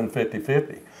business might have been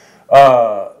 50-50.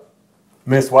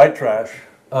 Miss White Trash,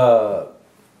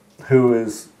 who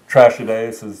is Trashy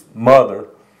Davis's mother,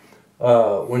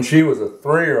 when she was a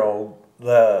 3-year-old,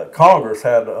 the Congress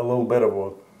had a little bit of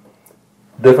a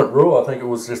different rule. I think it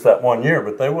was just that 1 year,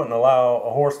 but they wouldn't allow a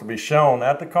horse to be shown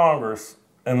at the Congress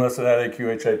unless it had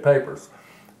AQHA papers,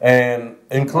 and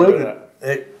included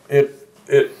it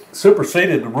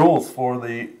superseded the rules for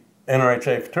the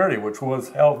NRHA fraternity, which was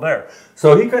held there.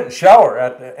 So he couldn't show her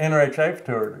at the NRHA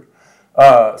fraternity.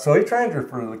 So he trained her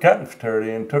for the cutting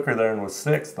fraternity and took her there and was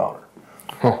 6th on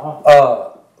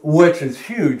her, which is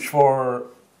huge for,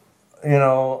 you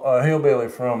know, a hillbilly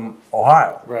from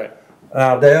Ohio. Right.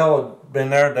 Now Dale had been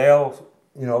there. Dale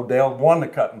won the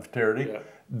cutting fraternity. Yeah.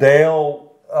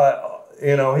 Dale,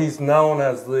 you know, he's known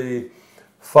as the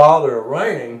father of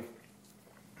reining,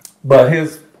 but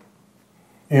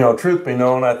truth be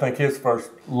known, I think his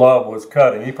first love was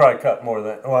cutting. He probably cut more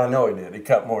than, well, I know he did. He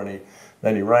cut more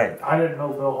than he reined. I didn't know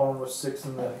Bill Horn was 6th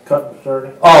in the cutting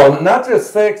fraternity. Oh, not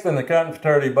just 6th in the cutting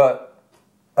fraternity, but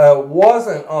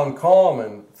wasn't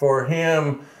uncommon for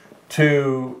him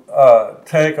to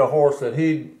take a horse that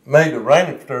he made the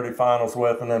reining fraternity finals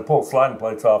with and then pull sliding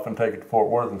plates off and take it to Fort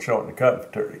Worth and show it in the cutting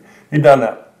fraternity. He'd done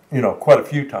that, quite a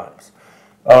few times.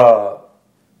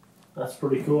 That's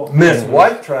pretty cool. Miss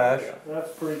White Trash.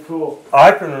 That's pretty cool.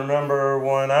 I can remember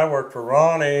when I worked for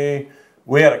Ronnie,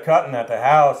 we had a cutting at the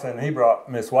house and he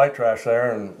brought Miss White Trash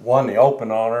there and won the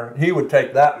open on her. He would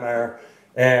take that mare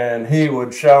and he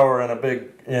would show her in a big,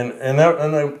 and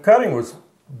the cutting was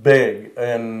big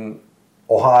in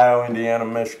Ohio, Indiana,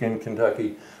 Michigan,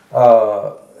 Kentucky.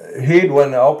 He'd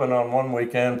win the open on one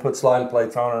weekend, put sliding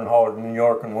plates on her and haul her to New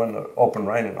York and win the open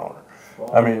reining on her.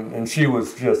 Wow. I mean, and she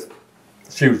was just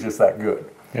that good.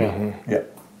 Yeah. Yeah.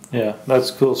 Yeah,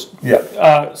 that's cool. Yeah.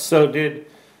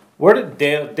 Where did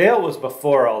Dale was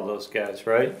before all those guys,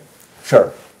 right?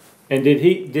 Sure. And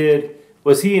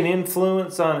was he an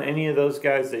influence on any of those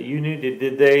guys that you knew?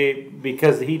 Did they,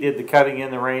 because he did the cutting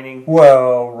and the reining?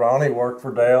 Well, Ronnie worked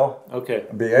for Dale. Okay.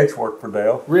 BH worked for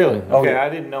Dale. Really? Oh, okay, yeah. I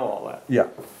didn't know all that. Yeah.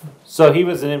 So he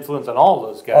was an influence on all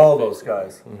those guys. All those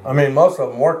guys. Mm-hmm. I mean, most of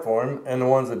them worked for him, and the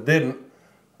ones that didn't,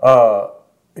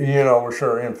 were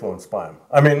sure influenced by him.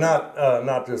 I mean,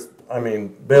 not just. I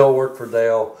mean, Bill worked for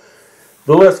Dale.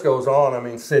 The list goes on. I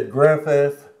mean, Sid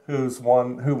Griffith, who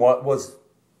was,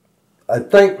 I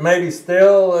think maybe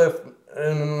still,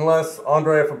 unless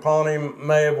Andrea Fapani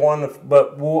may have won,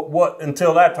 but what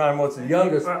until that time was the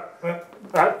youngest.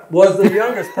 Was the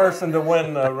youngest person to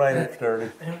win the reining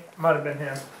fraternity. Might have been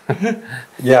him.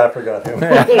 Yeah, I forgot him.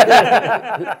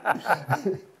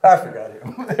 I forgot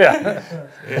him. Yeah.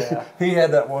 He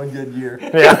had that one good year.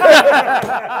 Yeah.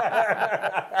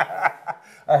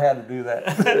 I had to do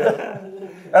that.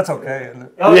 That's okay, isn't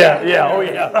it? Oh yeah. Oh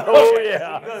yeah. Oh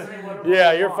yeah.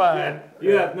 Yeah, you're fine.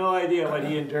 You have no idea what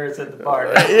he endures at the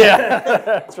party. Yeah,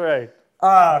 that's right.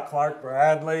 Clark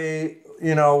Bradley,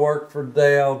 worked for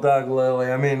Dale, Doug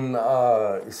Lilly. I mean,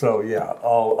 so yeah,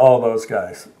 all those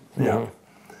guys. Yeah.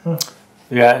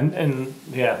 Yeah, and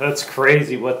that's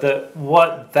crazy what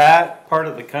that part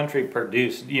of the country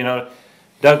produced.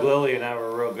 Doug Lilly and I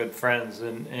were real good friends,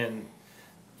 and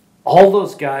all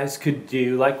those guys could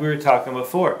do, like we were talking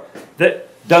before, that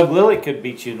Doug Lilly could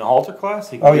beat you in the halter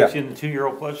class. He could beat you in the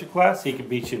 2-year-old pleasure class. He could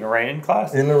beat you in the reining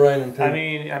class. In the reining too.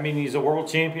 I mean, he's a world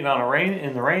champion on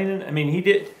in the reining. I mean, he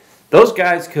did. Those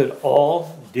guys could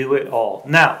all do it all.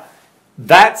 Now,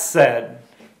 that said,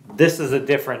 this is a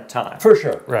different time. For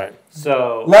sure. Right.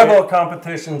 So level of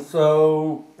competition,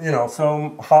 so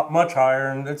much higher,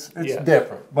 and it's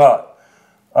different. But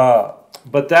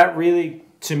that really,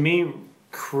 to me,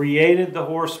 created the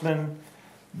horsemen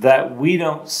that we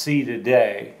don't see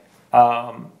today.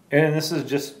 And this is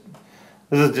just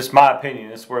my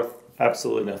opinion. It's worth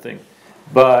absolutely nothing.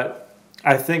 But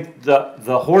I think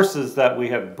the horses that we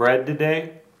have bred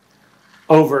today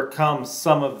overcome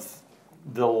some of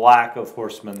the lack of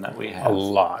horsemen that we have. A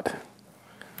lot.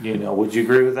 Would you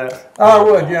agree with that? I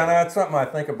would, yeah. That's something I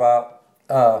think about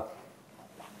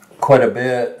quite a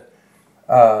bit.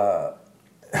 The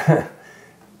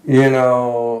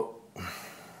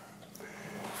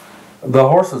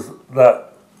horses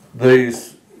that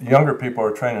these younger people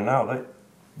are training now,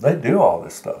 they do all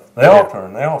this stuff. They all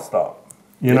turn, they all stop.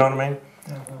 You know what I mean?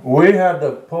 Mm-hmm. We had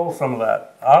to pull some of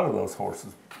that out of those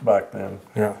horses back then.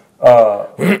 Yeah.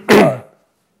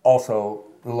 Also,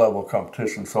 the level of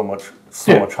competition so much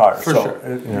higher. For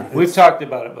sure. We've talked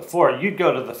about it before. You'd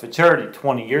go to the fraternity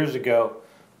 20 years ago,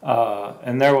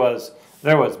 and there was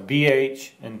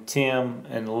BH and Tim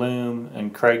and Loom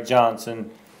and Craig Johnson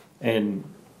and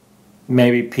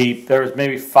maybe Peep. There was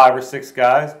maybe 5 or 6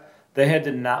 guys. They had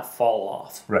to not fall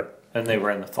off. Right. And they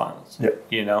were in the finals.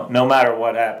 Yeah. No matter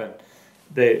what happened,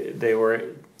 they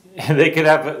could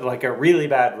have like a really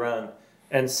bad run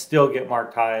and still get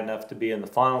marked high enough to be in the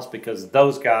finals because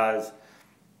those guys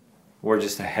were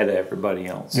just ahead of everybody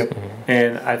else. Yep.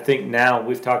 And I think now,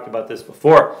 we've talked about this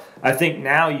before, I think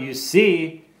now you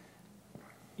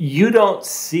don't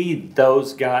see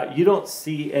those guys, you don't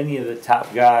see any of the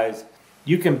top guys.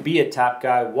 You can be a top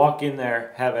guy, walk in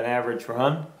there, have an average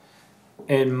run,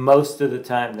 and most of the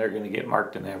time they're going to get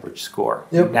marked an average score.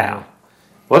 Yep. Now,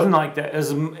 wasn't like that.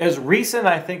 As recent,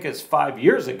 I think, as 5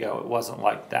 years ago, it wasn't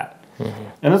like that. Mm-hmm.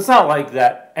 And it's not like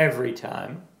that every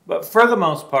time. But for the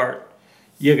most part,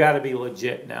 you got to be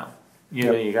legit now.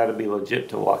 You got to be legit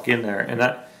to walk in there. And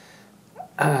that,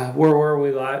 where were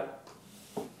we? Where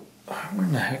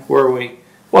in the heck were we?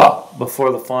 Well,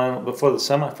 before the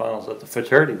semifinals at the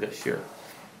fraternity this year,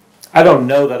 I don't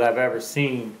know that I've ever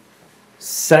seen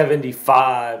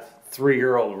 75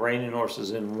 3-year-old reining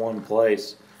horses in one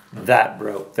place that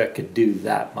broke that could do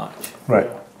that much. Right.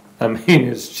 I mean,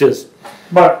 it's just.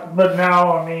 But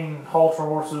now, I mean, halter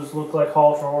horses look like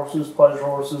halter horses, pleasure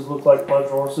horses look like pleasure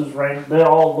horses, right? They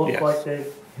all look Yes. like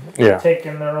they've Yeah.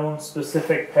 taken their own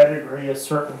specific pedigree, a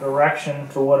certain direction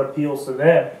to what appeals to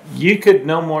them. You could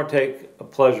no more take a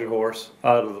pleasure horse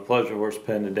out of the pleasure horse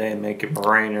pen today and make him a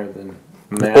reiner than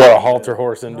Or a halter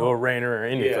horse into a reiner or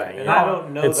anything. Yeah, and you know? I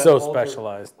don't know. It's that so halter-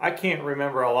 specialized. I can't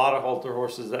remember a lot of halter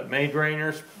horses that made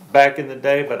reiners back in the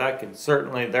day, but I can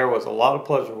certainly. There was a lot of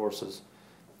pleasure horses,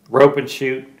 rope and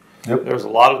shoot. Yep. There was a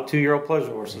lot of 2-year-old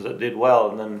pleasure horses that did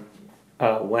well, and then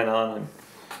went on and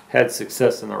had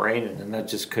success in the reining, and that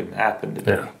just couldn't happen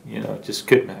today. Yeah. You know, it just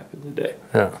couldn't happen today.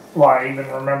 Yeah. Well, I even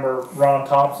remember Ron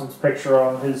Thompson's picture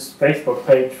on his Facebook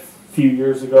page a few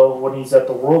years ago when he's at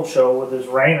the World Show with his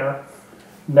reiner.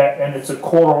 And it's a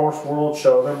quarter horse world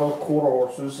show. They're both quarter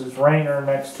horses. His reiner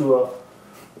next to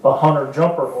a hunter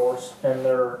jumper horse, and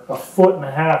they're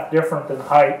 1.5 feet different in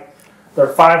height. They're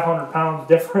 500 pounds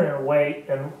different in weight,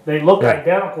 and they look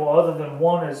identical, other than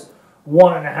one is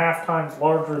 1.5 times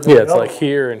larger than Yeah, it's the like other.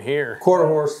 here and here. Quarter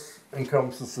horse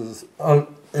encompasses a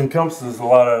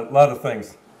lot of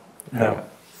things. Yeah,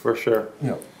 for sure.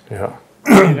 Yeah. Yeah.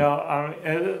 You know,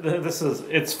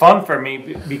 it's fun for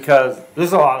me because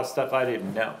there's a lot of stuff I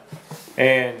didn't know.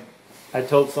 And I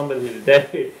told somebody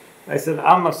today, I said,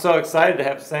 I'm so excited to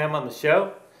have Sam on the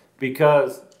show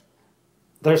because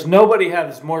there's nobody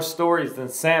has more stories than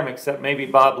Sam except maybe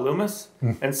Bob Loomis.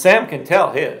 And Sam can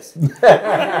tell his.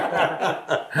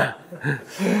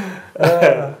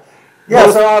 Yeah,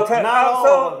 so I'll tell. Not all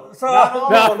of them. So Not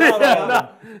all of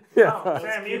them.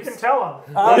 Sam, you can tell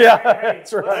him. Yeah,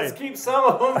 that's Let's right. keep some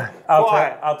of them I'll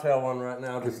quiet. tell one right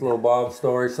now, just a little Bob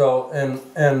story. So,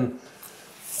 and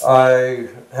I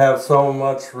have so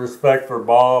much respect for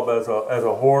Bob as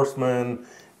a horseman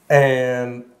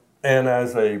and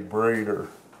as a breeder,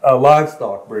 a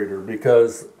livestock breeder,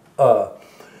 because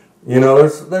you know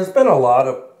there's been a lot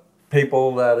of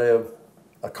people that have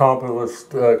accomplished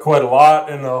quite a lot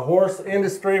in the horse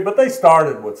industry, but they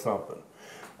started with something.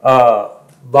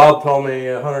 Bob told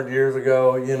me 100 years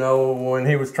ago, you know, when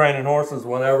he was training horses,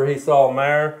 whenever he saw a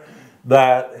mare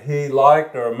that he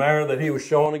liked or a mare that he was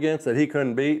showing against that he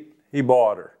couldn't beat, he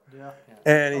bought her. Yeah.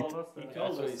 And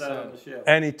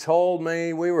he told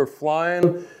me we were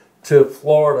flying to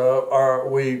Florida, or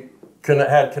we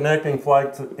had connecting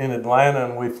flights in Atlanta,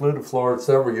 and we flew to Florida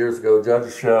several years ago, judge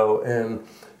a show, and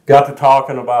got to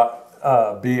talking about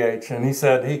BH, and he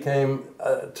said he came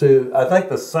to, I think,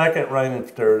 the second reining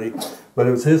fraternity, but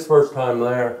it was his first time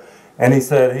there, and he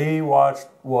said he watched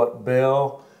what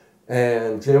Bill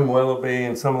and Jim Willoughby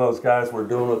and some of those guys were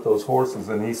doing with those horses,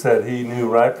 and he said he knew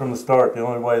right from the start the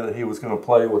only way that he was going to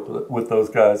play with those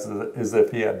guys is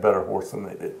if he had better horse than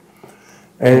they did,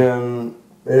 and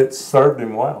it served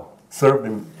him well. Served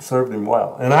him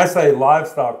well, and I say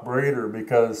livestock breeder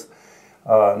because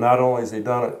not only has he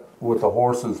done it with the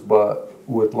horses, but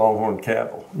with longhorn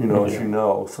cattle, you know, as you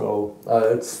know. So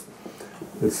it's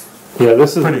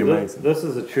pretty amazing. This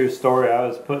is a true story. I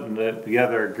was putting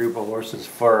together a group of horses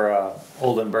for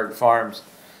Oldenburg Farms,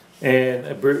 and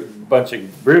a bunch of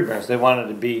broodmares. They want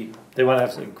to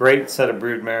have a great set of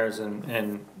broodmares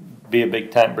and be a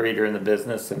big time breeder in the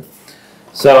business. And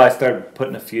so I started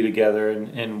putting a few together,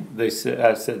 and I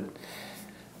said,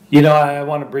 you know, I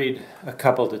want to breed a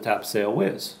couple to Top Sail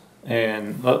Whiz,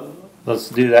 and let's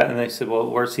do that. And they said, well,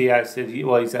 where's he at? I said,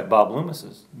 well, he's at Bob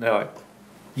Loomis's. They're like,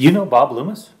 you know Bob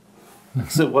Loomis? I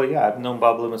said, well, yeah, I've known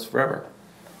Bob Loomis forever.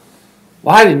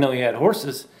 Well, I didn't know he had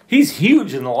horses. He's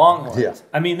huge in the Longhorns. Yeah.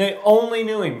 I mean, they only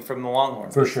knew him from the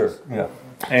Longhorns. For sure, yeah.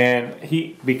 And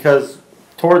because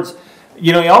towards,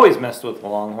 you know, he always messed with the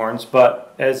Longhorns,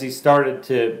 but as he started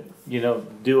to, you know,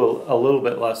 do a little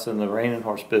bit less in the reining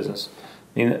horse business,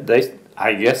 I mean,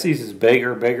 I guess he's as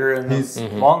bigger in the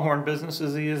Longhorn business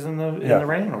as he is in the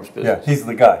reining horse business. Yeah, he's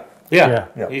the guy. Yeah,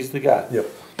 Yeah. he's the guy. Yep.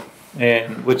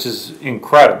 And which is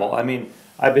incredible. I mean,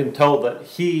 I've been told that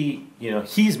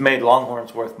he's made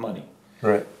Longhorns worth money.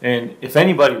 Right. And if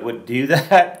anybody would do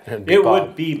that, it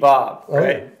would be Bob,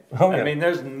 right? Oh, yeah. I mean,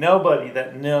 there's nobody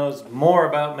that knows more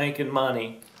about making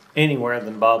money anywhere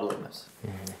than Bob Loomis.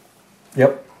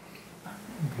 Yep.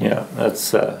 Yeah,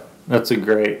 that's a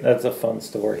fun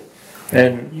story.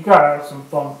 And You gotta have some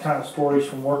fun kind of stories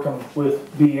from working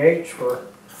with BH for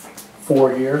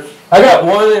 4 years. I got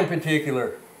one in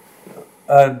particular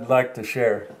I'd like to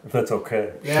share, if that's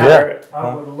okay. Yeah,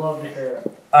 I would love to hear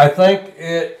it. I think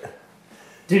it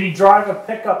Did he drive a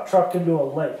pickup truck into a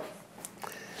lake?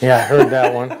 Yeah, I heard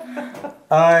that one.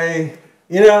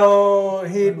 You know,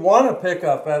 he'd won a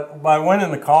pickup by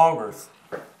winning the Congress.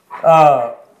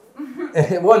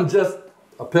 It wasn't just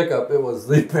a pickup, it was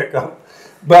the pickup.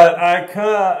 But I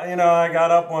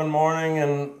got up one morning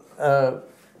and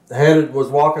was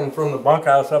walking from the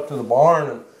bunkhouse up to the barn,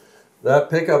 and that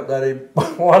pickup that he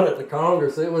won at the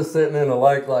Congress, it was sitting in a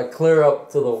lake like clear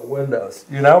up to the windows,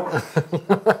 you know?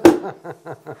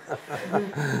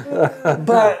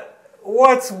 But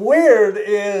what's weird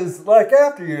is, like,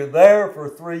 after you're there for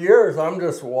 3 years, I'm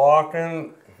just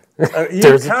walking.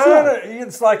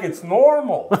 It's like it's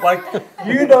normal. Like,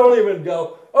 you don't even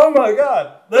go, oh my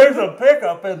God, there's a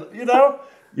pickup, and you know,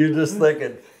 you're just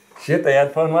thinking, shit, they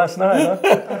had fun last night,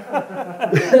 huh?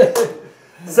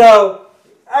 So,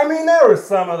 I mean, there was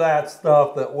some of that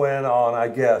stuff that went on, I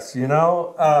guess, you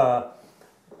know.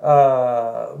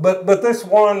 But this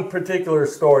one particular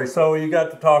story, so you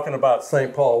got to talking about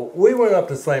St. Paul. We went up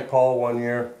to St. Paul one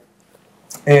year,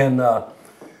 and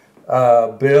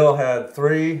Bill had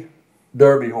 3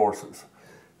 Derby horses.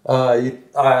 On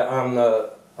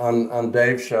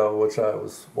Dave's show, which I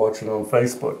was watching on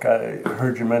Facebook, I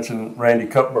heard you mention Randy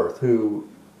Cupworth, who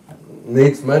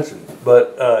needs mention.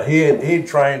 But he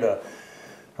trained a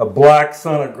black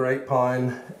son of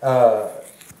Grapevine,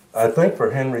 I think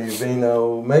for Henry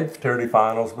Uvino, made fraternity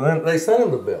finals, but then they sent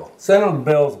him to Bill. Sent him to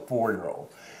Bill as a 4-year-old.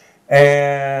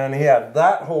 And he had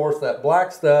that horse, that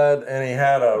black stud, and he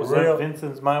had a real...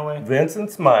 Vincent's My Way?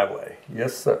 Vincent's My Way,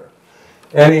 yes sir.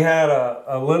 And he had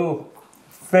a little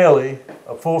filly,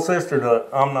 a full sister to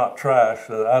I'm Not Trash,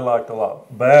 that I liked a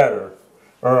lot better.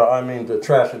 Or I mean to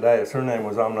Trash Adeus, her name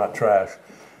was I'm Not Trash.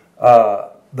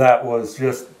 That was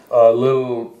just a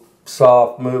little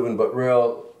soft moving, but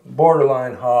real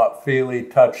borderline hot, feely,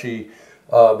 touchy,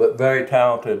 but very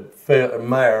talented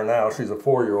mare now. She's a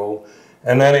 4-year-old.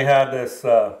 And then he had this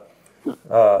a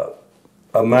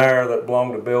mare that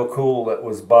belonged to Bill Cool that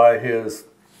was by his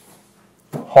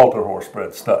halter horse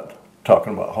bred stud,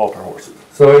 talking about halter horses.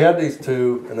 So he had these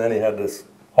 2, and then he had this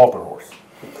halter horse.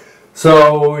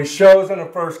 So he shows in the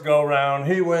first go round.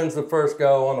 He wins the first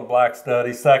go on the black stud.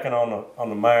 He's second on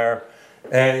the mare,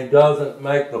 and he doesn't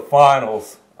make the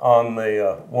finals on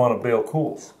the one of Bill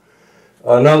Cool's.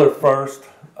 Another first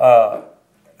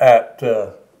at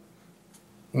the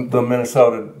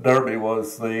Minnesota Derby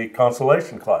was the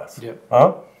consolation class. Yep.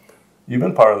 Huh? You've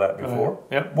been part of that before.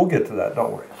 Yep. We'll get to that,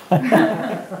 don't worry.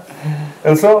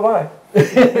 And so have I.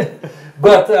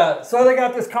 But so they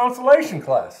got this consolation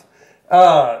class.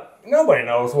 Nobody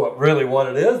knows what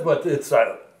it is, but it's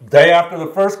a day after the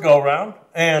first go round,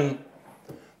 and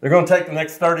they're going to take the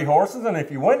next 30 horses, and if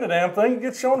you win the damn thing, you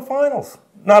get shown the finals.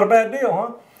 Not a bad deal,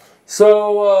 huh?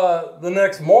 So the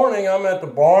next morning, I'm at the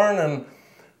barn, and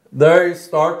they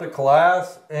start the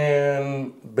class,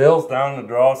 and Bill's down the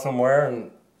draw somewhere, and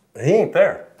he ain't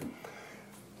there.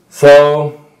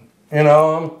 So, you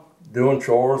know, I'm doing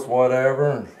chores, whatever,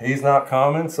 and he's not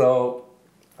coming, so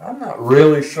I'm not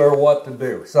really sure what to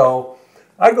do. So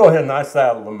I go ahead and I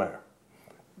saddle the mare.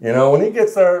 You know, when he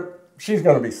gets there, she's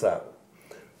going to be saddled.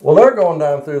 Well, they're going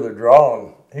down through the draw,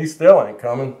 and he still ain't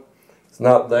coming. It's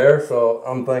not there, so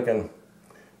I'm thinking,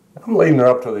 I'm leading her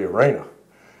up to the arena.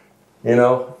 You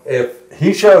know, if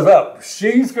he shows up,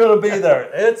 she's going to be there.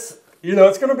 It's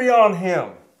going to be on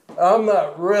him. I'm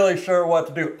not really sure what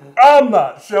to do. I'm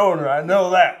not showing her, I know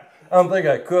that. I don't think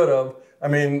I could have. I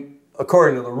mean,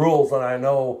 according to the rules, and I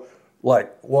know,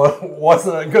 like,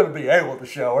 wasn't I going to be able to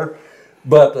show her?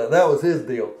 But that was his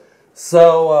deal.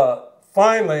 So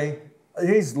finally,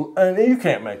 and you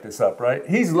can't make this up, right?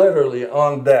 He's literally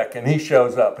on deck, and he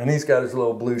shows up, and he's got his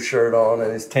little blue shirt on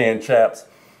and his tan chaps.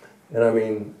 And I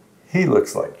mean, he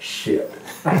looks like shit.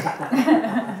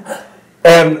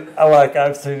 And like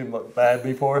I've seen him look bad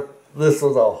before. This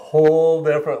was a whole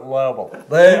different level.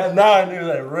 Now I knew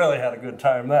they really had a good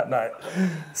time that night.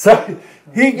 So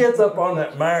he gets up on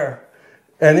that mare,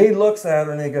 and he looks at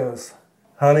her, and he goes,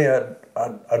 honey,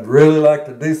 I'd really like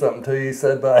to do something to you, he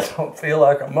said, but I don't feel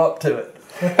like I'm up to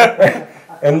it.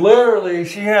 And literally,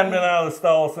 she hadn't been out of the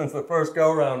stall since the first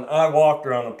go-round. I walked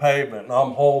her on the pavement, and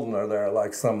I'm holding her there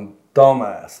like some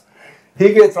dumbass.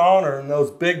 He gets on her, and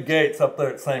those big gates up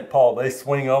there at St. Paul, they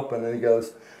swing open, and he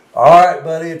goes, all right,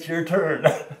 buddy, it's your turn.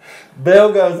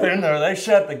 Bill goes in there. They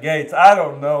shut the gates. I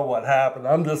don't know what happened.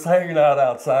 I'm just hanging out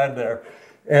outside there.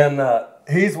 And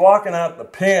he's walking out the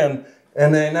pen,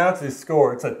 and they announce his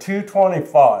score. It's a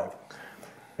 225.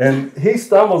 And he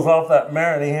stumbles off that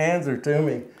mare, and he hands her to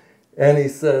me. And he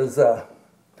says,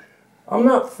 I'm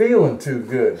not feeling too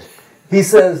good. He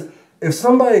says, if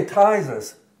somebody ties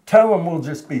us, tell him we'll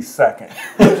just be second.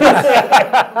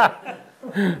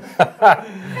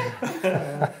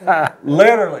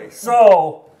 Literally.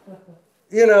 So,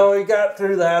 you know, he got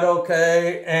through that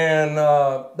okay, and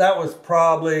that was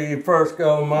probably first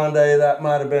go Monday. That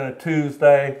might have been a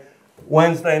Tuesday.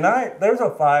 Wednesday night, there's a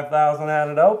 5,000 at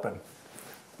it open.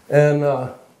 And,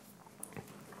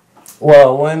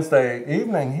 well, Wednesday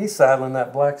evening, he's saddling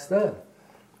that black stud.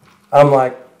 I'm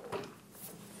like,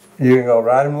 you gonna go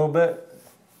ride him a little bit?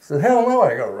 He said, hell no,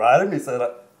 I ain't gonna ride him. He said,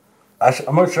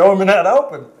 I'm gonna show him in that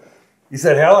open. He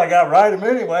said, hell, I got to ride him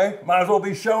anyway. Might as well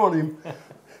be showing him.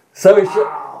 So he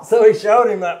showed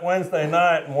him that Wednesday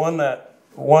night and won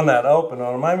that open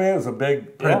on him. I mean, it was a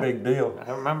pretty big deal.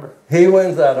 I remember. He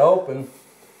wins that open,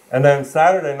 and then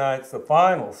Saturday night's the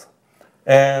finals.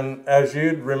 And as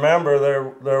you'd remember,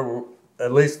 there were,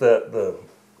 at least the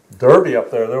derby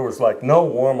up there was like no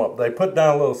warm-up. They put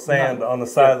down a little sand on the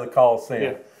side of the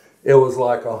Coliseum. Yeah. It was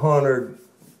like 100,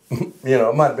 you know,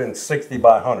 it might have been 60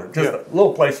 by 100. Just a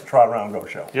little place to trot around and go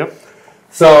show. Yep.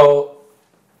 So,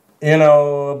 you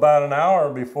know, about an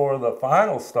hour before the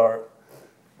finals start,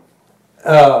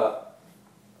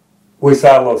 we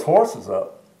saddle those horses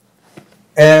up.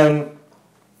 And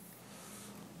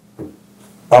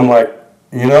I'm like,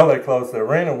 you know, they closed the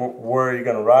arena. Where are you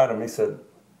going to ride them? He said,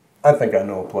 I think I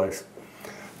know a place.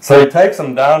 So he takes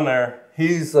them down there.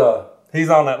 He's on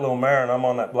that little mare, and I'm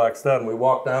on that black stud. And we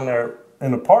walk down there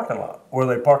in the parking lot where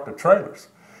they park the trailers.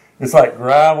 It's like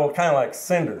gravel, kind of like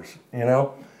cinders, you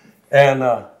know. And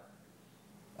I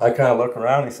kind of look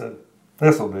around. He said,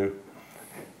 this'll do.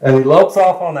 And he lopes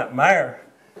off on that mare.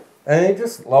 And he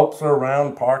just lopes her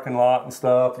around the parking lot and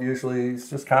stuff. Usually he's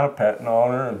just kind of petting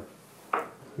on her. And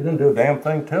he didn't do a damn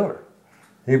thing to her.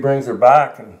 He brings her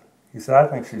back, and he said, I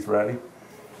think she's ready.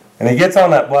 And he gets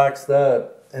on that black stud,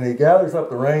 and he gathers up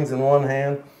the reins in one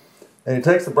hand, and he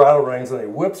takes the bridle reins, and he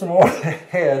whips them over the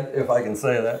head, if I can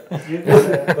say that.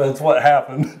 That's what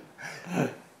happened.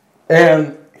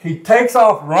 And he takes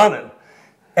off running,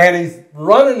 and he's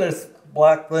running this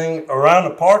black thing around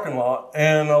the parking lot,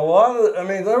 and a lot of, I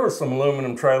mean, there were some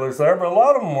aluminum trailers there, but a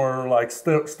lot of them were like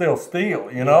still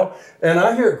steel, you know? And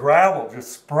I hear gravel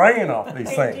just spraying off these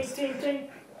things.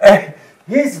 And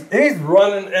he's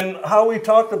running, and how we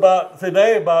talked about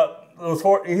today about those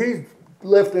horses, he's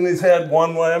lifting his head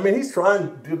one way. I mean, he's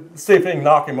trying to see if he can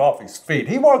knock him off his feet.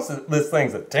 He wants this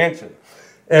thing's attention.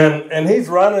 And he's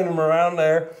running him around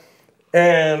there.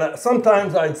 And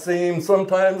sometimes I'd see him,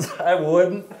 sometimes I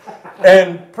wouldn't.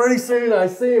 And pretty soon I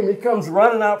see him. He comes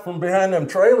running out from behind them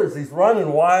trailers. He's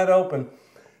running wide open.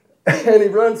 And he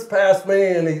runs past me,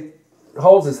 and he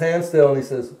holds his hand still, and he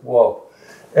says, whoa.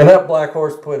 And that black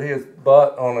horse put his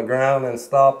butt on the ground and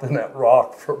stopped in that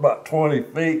rock for about 20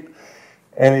 feet.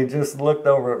 And he just looked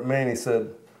over at me, and he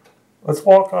said, let's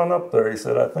walk on up there. He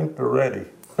said, I think they're ready.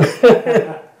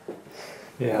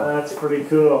 Yeah, that's pretty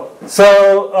cool.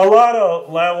 So a lot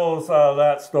of levels out of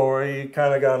that story, you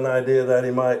kind of got an idea that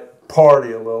he might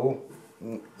party a little,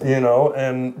 you know.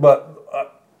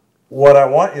 But what I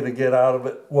want you to get out of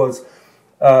it was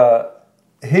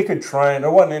he could train. There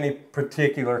wasn't any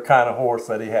particular kind of horse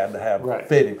that he had to have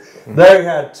fit him. Mm-hmm. They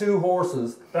had two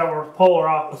horses that were polar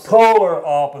opposites. Polar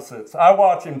opposites. I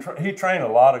watch him. He trained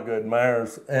a lot of good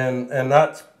mares, and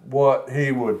that's what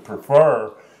he would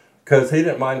prefer. Because he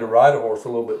didn't mind to ride a horse a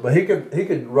little bit, but he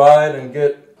could ride and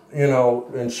get, you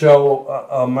know, and show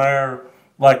a mare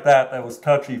like that was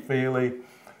touchy-feely,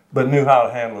 but knew how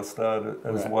to handle a stud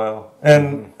as well.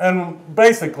 And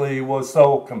basically was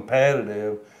so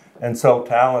competitive and so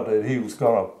talented, he was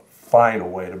going to find a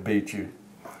way to beat you.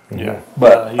 Yeah.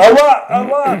 But a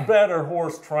lot better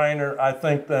horse trainer, I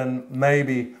think, than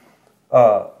maybe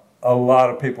a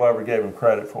lot of people ever gave him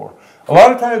credit for. A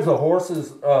lot of times the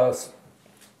horses...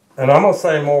 and I'm going to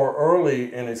say more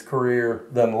early in his career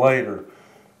than later,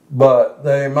 but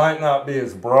they might not be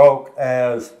as broke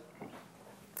as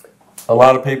a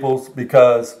lot of people's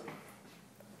because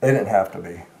they didn't have to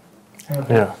be.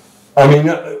 Yeah. I mean,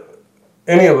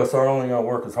 any of us are only going to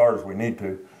work as hard as we need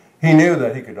to. He knew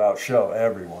that he could outshow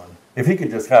everyone. If he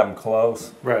could just have them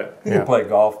close, he could play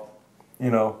golf, you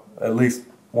know, at least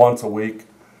once a week,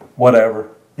 whatever,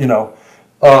 you know.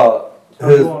 I'm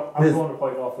going to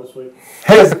play golf this week.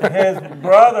 His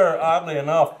brother, oddly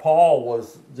enough, Paul,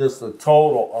 was just the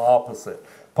total opposite.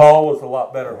 Paul was a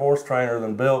lot better horse trainer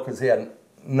than Bill because he had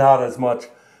not as much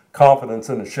confidence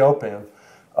in the show pen.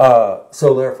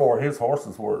 So therefore, his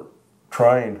horses were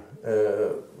trained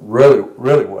really,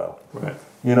 really well. Right.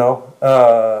 You know,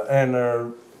 and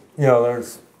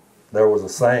there was a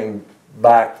saying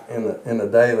back in the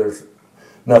day. There's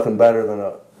nothing better than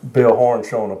a Bill Horn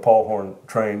showing a Paul Horn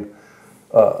trained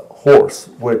horse,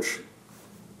 which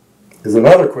is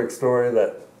another quick story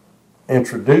that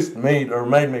introduced me or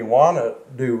made me want to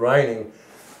do reining.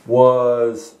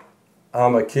 Was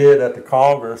I'm a kid at the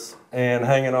Congress and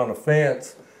hanging on a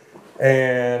fence,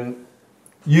 and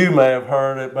you may have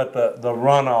heard it, but the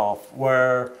runoff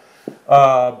where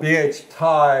BH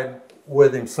tied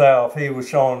with himself. He was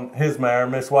showing his mare,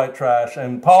 Miss White Trash,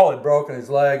 and Paul had broken his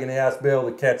leg, and he asked Bill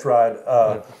to catch ride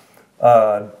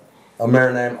a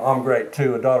mare named I'm Great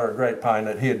Too, a daughter of Great Pine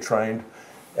that he had trained.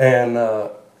 And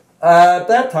at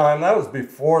that time, that was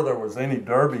before there was any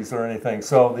derbies or anything.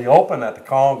 So the Open at the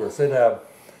Congress, it'd have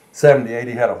 70,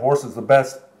 80 head of horses, the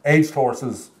best aged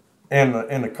horses in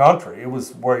the country. It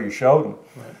was where you showed them.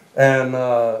 Right. And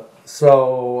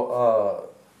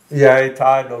yeah, he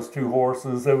tied those two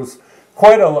horses. It was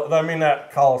quite I mean,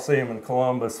 that Coliseum in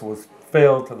Columbus was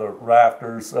filled to the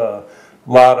rafters.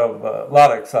 Lot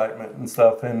of excitement and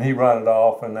stuff. And he ran it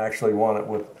off and actually won it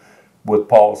with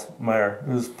Paul's mare.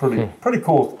 It was pretty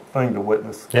cool thing to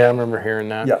witness. Yeah, I remember hearing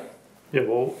that. Yeah. Yeah,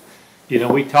 well,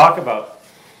 we talk about,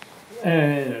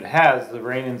 and it has, the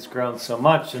reigning's grown so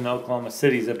much, and Oklahoma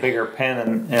City's a bigger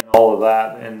pen and all of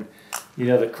that. And,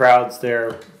 the crowds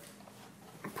there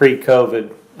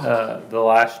pre-COVID, the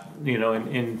last,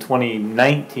 in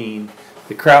 2019,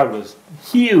 the crowd was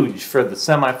huge for the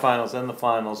semifinals and the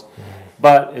finals.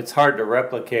 But it's hard to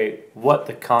replicate what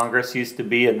the Congress used to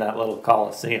be in that little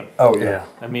Coliseum. Oh, yeah.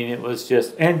 I mean, it was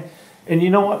just, and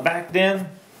you know what, back then,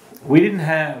 we didn't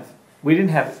have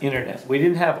internet. We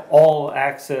didn't have all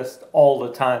access all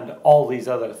the time to all these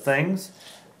other things.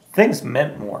 Things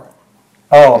meant more.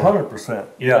 Oh, 100%.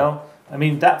 You know? I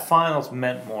mean, that finals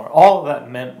meant more. All of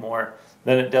that meant more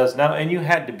than it does now. And you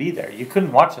had to be there. You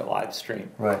couldn't watch a live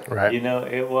stream. Right.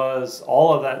 It was,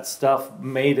 all of that stuff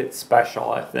made it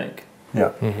special, I think.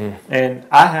 Yeah. Mm-hmm. And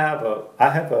I have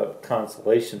a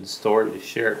consolation story to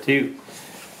share too.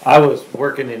 I was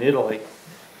working in Italy,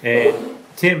 and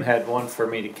Tim had one for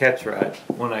me to catch ride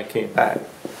when I came back.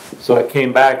 So I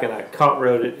came back and I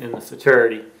rode it in the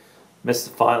futurity, missed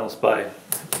the finals by a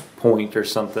point or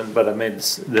something, but I made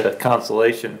the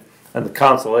consolation. And the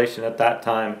consolation at that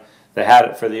time, they had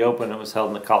it for the Open. It was held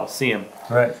in the Coliseum.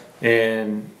 Right.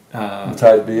 And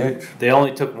tied BH. They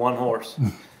only took one horse.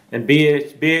 And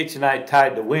BH and I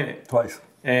tied to win it. Twice.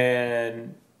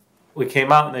 And we came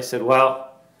out and they said,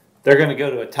 well, they're going to go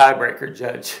to a tiebreaker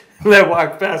judge. And I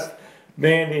walked past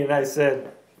Mandy and I said,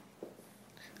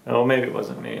 oh, maybe it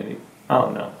wasn't Mandy. I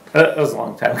don't know. That was a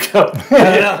long time ago.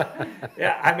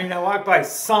 Yeah, I mean, I walked by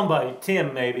somebody,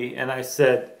 Tim maybe, and I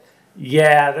said,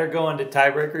 yeah, they're going to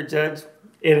tiebreaker judge.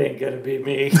 It ain't going to be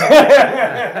me.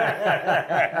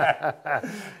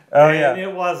 Oh, yeah. And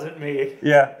it wasn't me.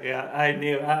 Yeah. Yeah, I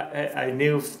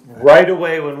knew right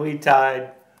away when we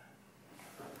tied.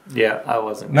 Yeah, I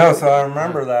wasn't. No, so I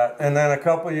remember that. And then a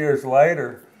couple of years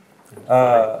later,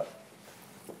 I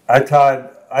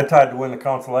tied to win the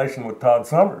consolation with Todd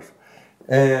Summers.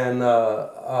 And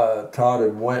Todd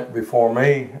had went before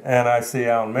me, and I see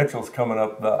Alan Mitchell's coming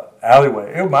up the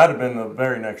alleyway. It might have been the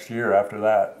very next year after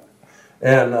that.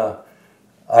 And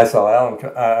I saw Alan,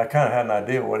 I kind of had an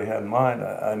idea of what he had in mind.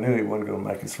 I knew he wasn't going to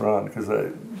make his run because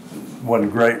it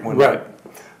wasn't great. Right.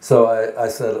 So I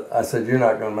said, you're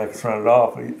not going to make us run it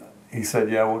off. He said,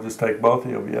 yeah, we'll just take both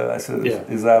of you. Yeah. I said,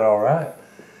 is that all right?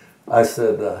 I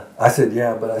said,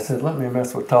 yeah, but I said, let me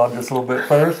mess with Todd just a little bit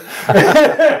first.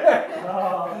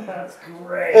 Oh, that's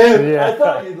great. And I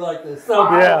thought you'd like this. So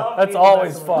Yeah, that's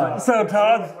always fun. So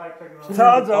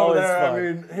Todd's over there. Fun. I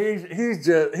mean,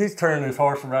 he's turning his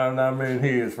horse around. I mean,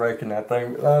 he is raking that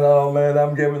thing. Oh man,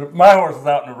 I'm giving it. My horse is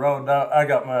out in the road. I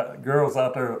got my girls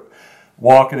out there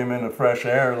walking him in the fresh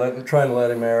air, trying to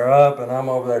let him air up, and I'm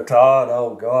over there, Todd.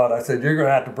 Oh God! I said, you're gonna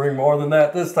have to bring more than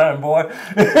that this time, boy.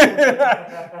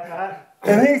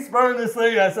 And he spurred this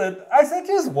thing. I said,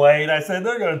 just wait. I said,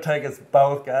 they're going to take us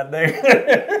both, goddamn.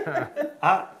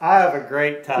 I have a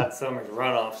great Todd Summers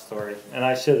runoff story, and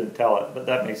I shouldn't tell it, but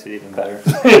that makes it even better.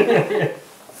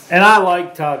 And I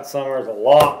like Todd Summers a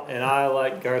lot, and I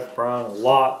like Garth Brown a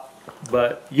lot,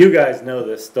 but you guys know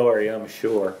this story, I'm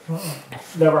sure.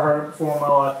 Never heard it before in my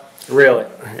life. Really?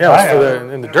 Yeah, it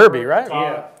was in the Derby, right?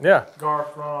 Yeah.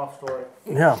 Garth runoff story.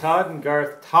 Yeah. Todd and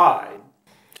Garth tied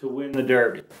to win the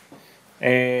Derby.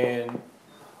 And,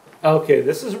 okay,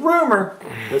 this is rumor.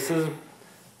 This is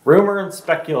rumor and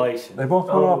speculation. They both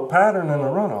went off pattern in the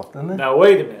runoff, didn't they? Now,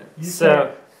 wait a minute. You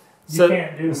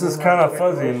can't do this is kind of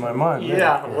fuzzy in my mind.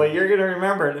 Yeah, well, you're going to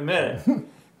remember in a minute.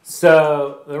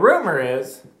 So, the rumor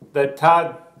is that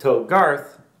Todd told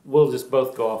Garth, we'll just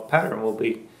both go off pattern.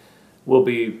 We'll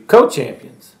be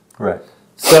co-champions. Right.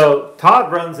 So,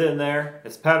 Todd runs in there.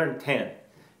 It's pattern 10.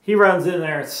 He runs in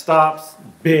there and stops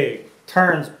big,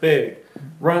 turns big,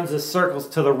 runs his circles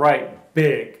to the right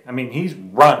big. I mean, he's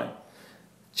running.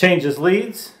 Changes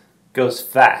leads, goes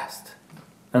fast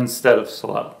instead of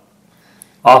slow.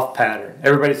 Off pattern.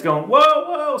 Everybody's going, whoa,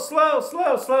 whoa, slow,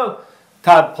 slow, slow.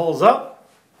 Todd pulls up,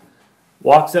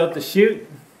 walks out to shoot,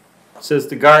 says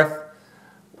to Garth,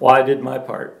 well, I did my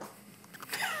part.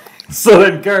 So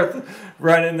then Garth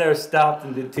ran in there, stopped,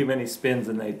 and did too many spins,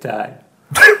 and they tied.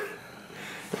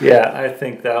 Yeah, I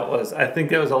think there was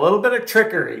a little bit of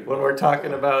trickery when we're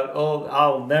talking about,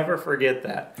 I'll never forget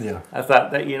that. Yeah. I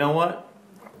thought that, you know what?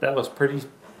 That was pretty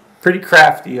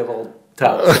crafty of old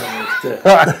Todd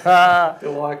Summers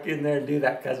to walk in there and do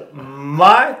that. Because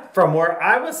from where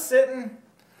I was sitting,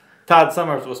 Todd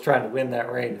Summers was trying to win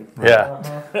that rating.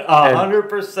 Yeah.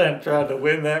 100% trying to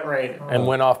win that rating. And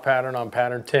went off pattern on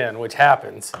pattern 10, which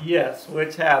happens. Yes,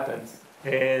 which happens.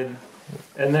 And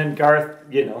then Garth,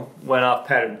 went off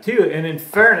pattern 2. And in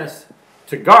fairness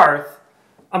to Garth,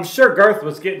 I'm sure Garth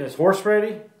was getting his horse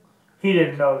ready. He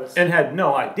didn't notice. And had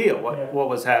no idea what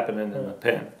was happening in the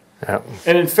pen. Yeah.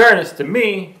 And in fairness to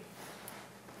me,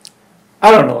 I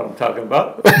don't know what I'm talking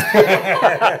about.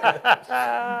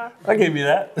 I'll give you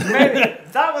that. Maybe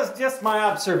that was just my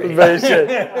observation.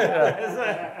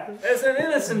 As an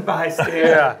innocent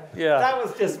bystander, that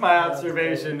was just my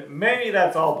observation. Maybe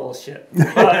that's all bullshit,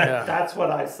 but that's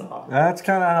what I saw. That's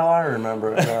kind of how I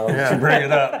remember it now. To bring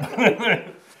it up.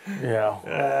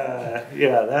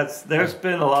 There's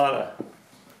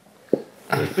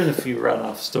been a few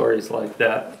runoff stories like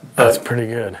that. That's pretty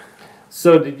good.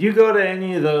 So did you go to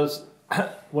any of those?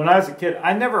 When I was a kid,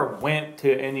 I never went to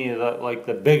any of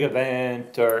the big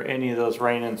event or any of those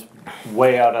reignings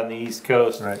way out on the East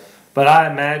Coast. Right. But I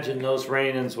imagine those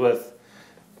reignings with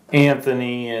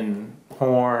Anthony and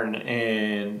Horn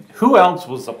and who else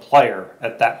was a player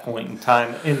at that point in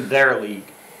time in their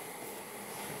league?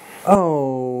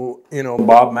 Oh,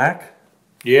 Bob Mack.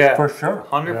 Yeah, For sure.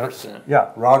 100%.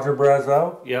 Yeah, Roger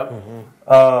Brazeau. Yep.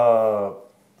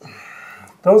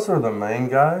 Those are the main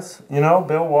guys.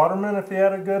 Bill Waterman, if he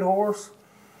had a good horse.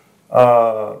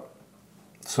 Yeah,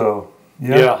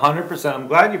 100%. I'm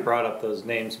glad you brought up those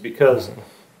names because,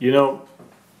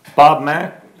 Bob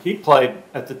Mack, he played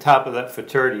at the top of that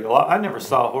futurity a lot. I never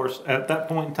saw a horse at that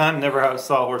point in time. Never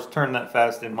saw a horse turn that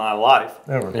fast in my life.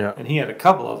 Never. Yeah. And he had a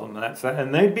couple of them that fast,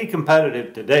 and they'd be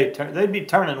competitive today. They'd be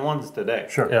turning ones today.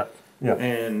 Sure. Yeah. Yeah.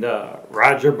 And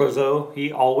Roger Brazeau,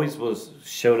 he always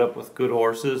showed up with good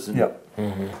horses. And Yep.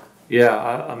 Yeah,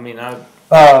 I mean,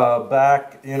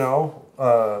 Back, Guy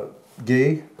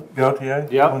Gautier.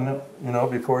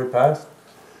 Yep. Before he passed.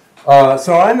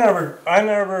 So I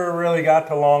never really got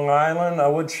to Long Island. I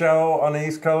would show on the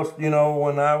East Coast,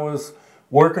 when I was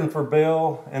working for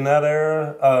Bill in that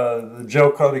era. The Joe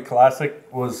Cody Classic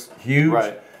was huge.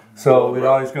 Right. So we'd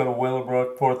always go to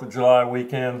Willowbrook, 4th of July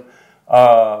weekend.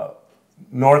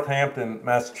 Northampton,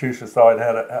 Massachusetts, thought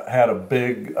had a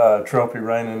big trophy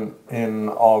reining in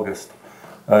August.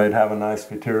 It'd have a nice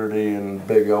futurity and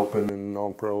big open and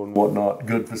on pro and whatnot.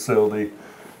 Good facility.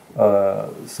 I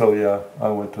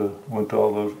went to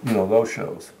all those those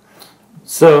shows.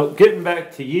 So getting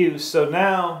back to you, so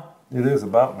now It is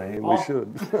about me. We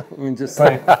should. Just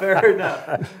saying. fair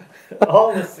enough.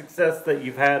 All the success that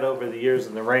you've had over the years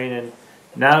in the reining,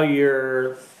 now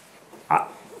you're.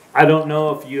 I don't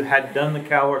know if you had done the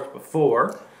cow horse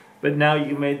before, but now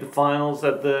you made the finals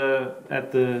at the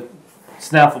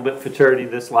Snafflebit Futurity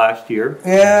this last year.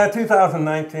 Yeah,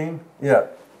 2019. Yeah.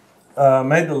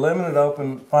 Made the limited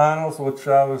open finals, which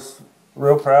I was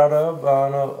real proud of,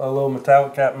 on a little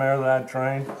metallic cap mare that I'd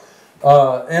trained.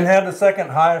 And had the second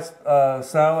highest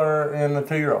seller in the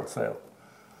 2-year-old sale.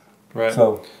 Right.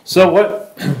 So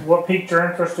What piqued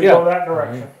your interest to go that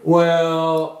direction?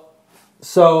 well,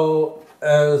 so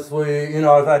as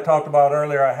I talked about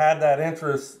earlier, I had that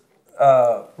interest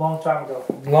Long time ago.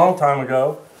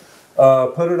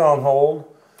 put it on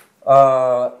hold,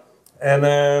 and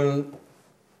then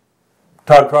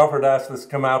Todd Crawford asked us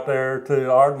to come out there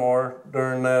to Ardmore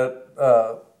during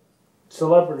that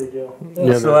Celebrity deal.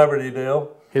 celebrity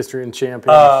deal. History and championship.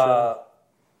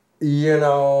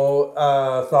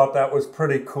 Thought that was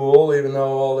pretty cool, even though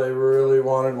all they really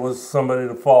wanted was somebody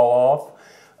to fall off.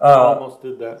 Almost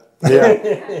did that. Yeah.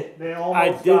 They almost I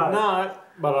did got it. not,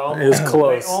 but I It almost. was They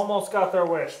close. almost got their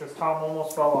wish because Tom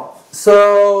almost fell off.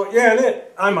 So,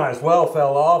 I might as well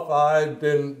fell off. I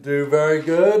didn't do very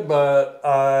good, but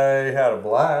I had a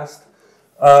blast.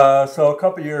 So a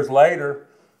couple years later,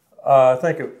 I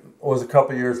think it was a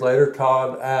couple years later,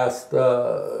 Todd asked,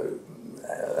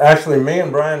 actually me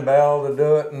and Brian Bell to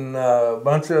do it, and a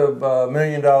bunch of $1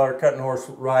 million cutting horse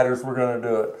riders were going to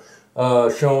do it.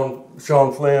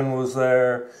 Sean Flynn was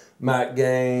there, Matt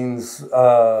Gaines,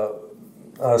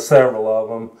 several of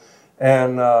them.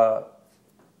 And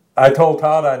I told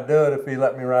Todd I'd do it if he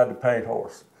let me ride the paint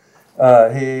horse.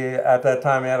 At that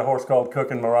time, he had a horse called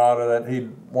Cookin' Murata that he'd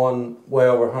won way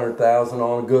over 100,000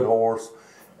 on, a good horse.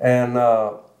 And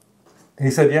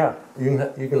he said, yeah, you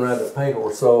can ride the paint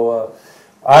horse. So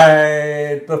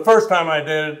the first time I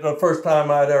did it, the first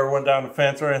time I'd ever went down the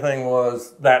fence or anything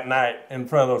was that night in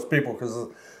front of those people, because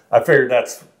I figured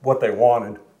that's what they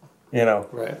wanted, you know.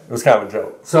 Right. It was kind of a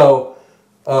joke. So,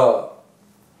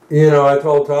 you know, I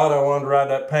told Todd I wanted to ride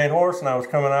that paint horse, and I was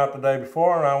coming out the day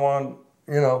before, and I wanted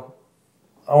to know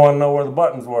where the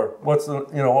buttons were. What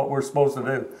we're supposed to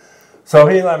do. So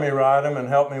he let me ride him and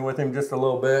helped me with him just a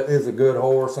little bit. He's a good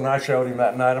horse, and I showed him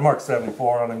that night. I marked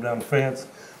 74 on him down the fence,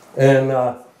 and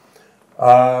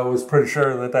I was pretty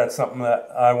sure that that's something that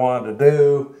I wanted to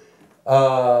do.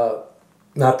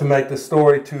 Not to make the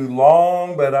story too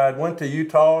long, but I went to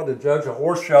Utah to judge a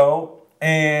horse show,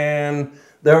 and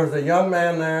there was a young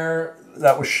man there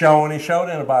that was showing. He showed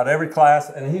in about every class,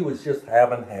 and he was just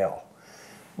having hell.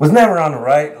 Was never on the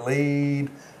right lead,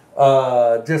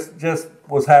 just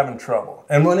was having trouble.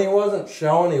 And when he wasn't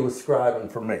showing, he was scribing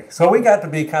for me. So we got to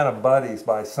be kind of buddies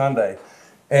by Sunday.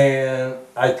 And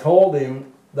I told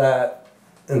him that,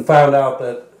 and found out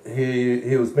that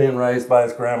he was being raised by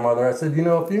his grandmother. I said, you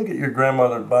know, if you can get your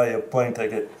grandmother to buy you a plane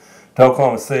ticket to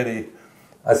Oklahoma City,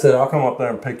 I said, I'll come up there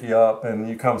and pick you up, and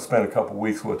you come spend a couple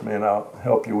weeks with me, and I'll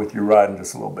help you with your riding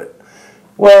just a little bit.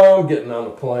 Well, I'm getting on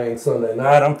the plane Sunday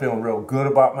night. I'm feeling real good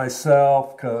about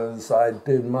myself because I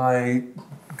did my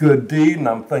good deed, and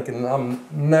I'm thinking I'm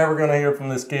never going to hear from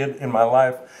this kid in my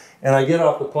life. And I get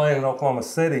off the plane in Oklahoma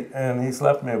City, and he's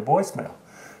left me a voicemail.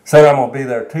 Said I'm going to be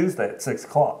there Tuesday at 6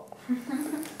 o'clock.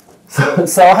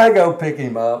 So I go pick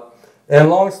him up, and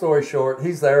long story short,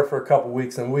 he's there for a couple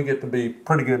weeks, and we get to be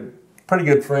pretty good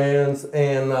friends.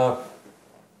 And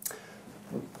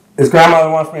his grandmother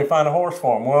wants me to find a horse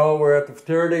for him. Well, we're at the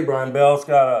futurity. Brian Bell's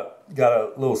got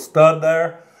a little stud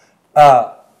there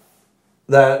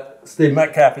that Steve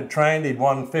Metcalf had trained. He'd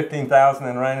won 15,000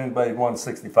 in reining, but he'd won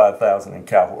 65,000 in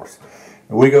cow horse.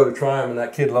 And we go to try him, and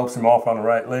that kid lopes him off on the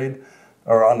right lead,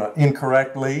 or on the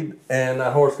incorrect lead, and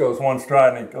that horse goes one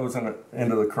stride, and he goes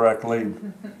into the correct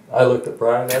lead. I looked at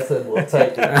Brian, and I said, we'll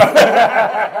take it.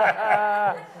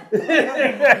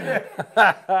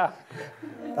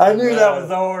 I knew that was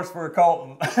the horse for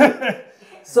Colton.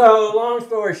 So, long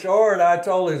story short, I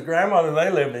told his grandmother, they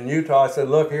lived in Utah. I said,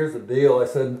 look, here's the deal. I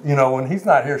said, you know, when he's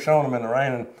not here showing him in the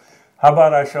reining, how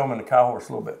about I show him in the cow horse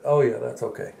a little bit? Oh, yeah, that's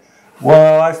okay.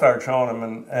 Well, I started showing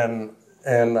him and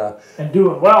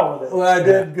doing well with it. Well, I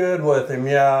did good with him,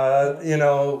 yeah. You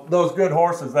know, those good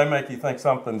horses, they make you think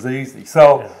something's easy.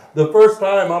 So, the first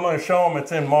time I'm going to show him,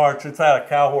 it's in March. It's at a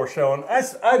cow horse show. And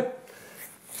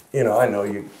I know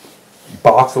you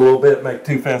box a little bit, make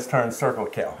two fence turns, circle a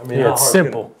cow. I mean, yeah, it's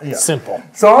simple. Yeah. Simple.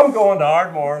 So I'm going to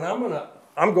Ardmore, and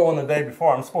I'm going the day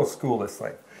before. I'm supposed to school this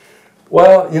thing.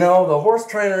 Well, you know, the horse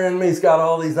trainer in me's got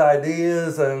all these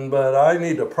ideas, but I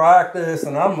need to practice,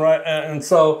 and I'm right, and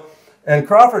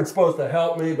Crawford's supposed to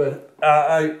help me, but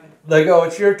they go,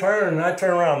 it's your turn, and I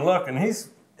turn around and look, and he's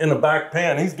in the back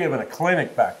pen. He's giving a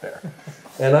clinic back there,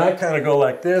 and I kind of go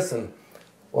like this, and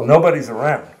well, nobody's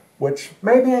around, which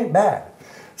maybe ain't bad.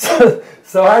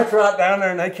 So I trot down there,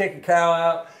 and they kick a cow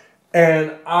out,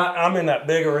 and I'm in that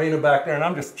big arena back there, and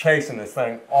I'm just chasing this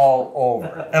thing all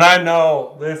over. And I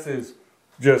know this is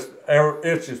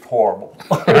it's just horrible.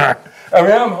 I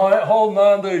mean, I'm holding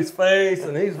on to his face,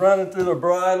 and he's running through the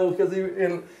bridle because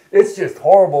it's just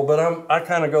horrible. But I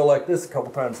kind of go like this a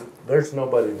couple times. There's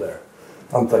nobody there.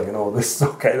 I'm thinking, oh, this is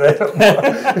okay. They don't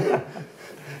know.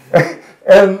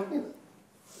 And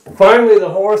finally, the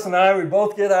horse and I, we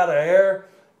both get out of air.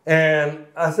 And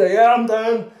I say, yeah, I'm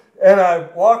done. And I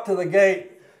walk to the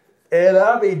gate, and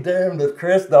I'll be damned if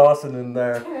Chris Dawson in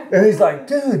there. And he's like,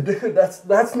 dude,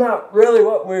 that's not really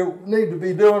what we need to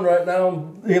be doing right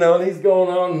now. You know, and he's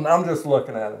going on, and I'm just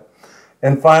looking at him.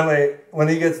 And finally, when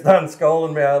he gets done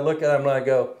scolding me, I look at him and I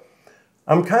go,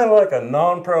 I'm kind of like a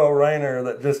non-pro reiner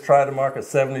that just tried to mark a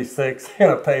 76 in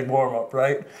a paid warm-up,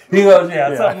 right? He goes,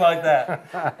 yeah, something like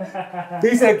that.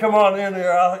 He said, come on in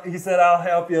here. He said, I'll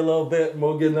help you a little bit, and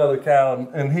we'll get another cow.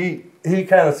 And he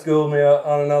kind of schooled me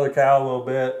on another cow a little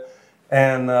bit.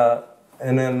 And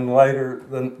then later,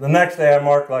 the next day, I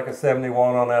marked like a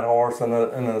 71 on that horse. And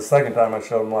then the second time I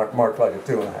showed him, marked like a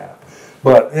 2.5.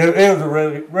 But it was a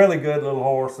really, really good little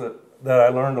horse that I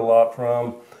learned a lot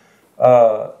from.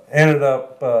 Ended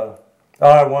up,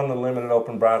 I won the limited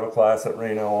open bridle class at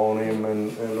Reno on him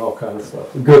and all kinds of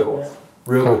stuff. Good horse,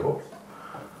 real good horse.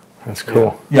 That's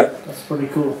cool. Yeah. That's pretty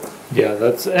cool. Yeah,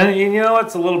 and you know,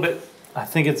 it's a little bit. I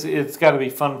think it's got to be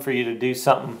fun for you to do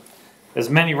something. As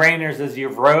many reiners as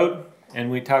you've rode, and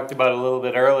we talked about it a little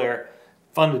bit earlier.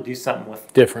 Fun to do something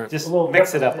with. Different. Just A little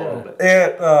mix it up different, a little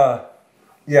bit.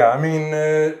 Yeah, I mean,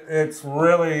 it's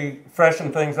really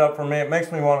freshened things up for me. It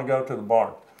makes me want to go to the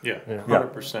barn. Yeah,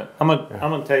 100%. I'm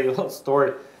gonna tell you a little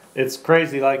story. It's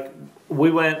crazy. Like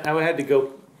I had to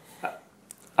go.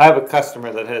 I have a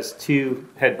customer that had two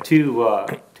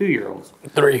 2-year-olds.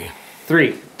 Three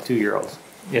 2-year-olds.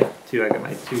 Yeah, two. I got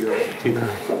my 2-year-old and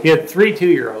 2. He had 3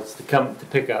 2-year-olds to come to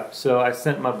pick up. So I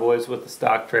sent my boys with the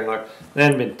stock trailer. They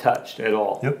hadn't been touched at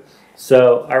all. Yep.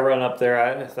 So I run up there.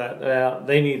 I thought, well,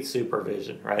 they need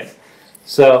supervision, right?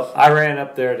 So I ran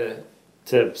up there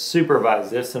to supervise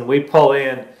this, and we pull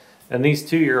in, and these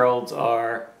 2-year-olds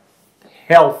are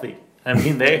healthy. I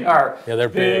mean, they are they're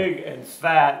big and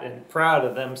fat and proud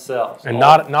of themselves. and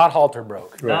not halter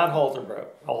broke. Not halter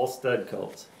broke, all stud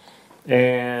colts.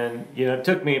 And, you know, it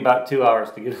took me about 2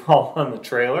 hours to get them all on the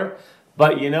trailer.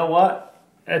 But you know what?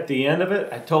 At the end of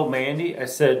it, I told Mandy, I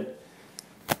said,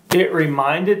 it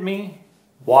reminded me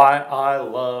why I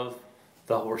love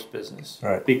the horse business.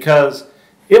 Right. Because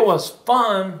it was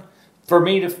fun for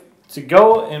me to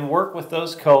go and work with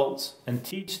those colts and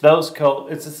teach those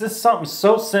colts. It's just something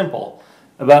so simple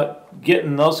about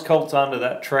getting those colts onto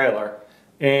that trailer.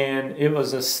 And it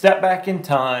was a step back in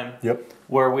time. Yep.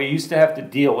 Where we used to have to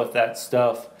deal with that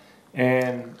stuff.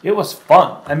 And it was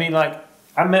fun. I mean, like,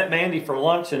 I met Mandy for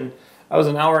lunch, and I was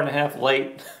an hour and a half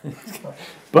late.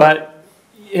 But,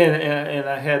 and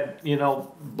I had, you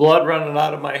know, blood running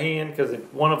out of my hand because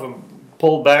one of them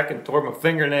pulled back and tore my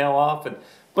fingernail off.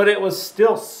 But it was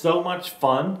still so much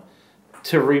fun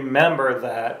to remember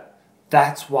that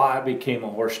that's why I became a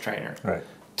horse trainer. Right.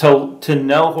 To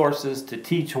know horses, to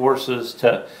teach horses,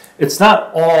 it's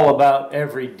not all about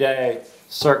every day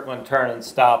circling, turning,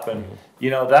 stopping. You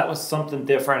know, that was something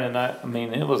different, and I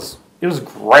mean, it was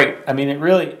great. I mean,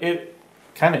 it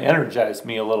kind of energized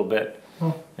me a little bit,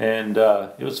 and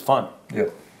it was fun.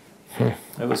 Yep.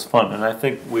 It was fun, and I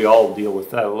think we all deal with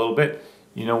that a little bit.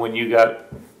 You know,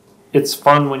 it's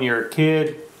fun when you're a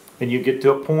kid, and you get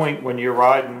to a point when you're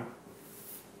riding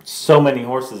so many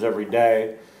horses every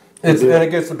day. And it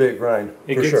gets to be a grind.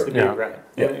 It for gets sure. to be a grind.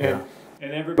 Yeah.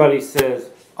 And everybody says,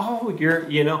 oh,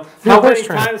 how many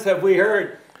times have we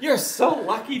heard, you're so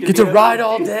lucky to Get to ride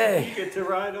all day. You get to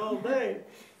ride all day.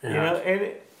 Yeah. You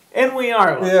know, and we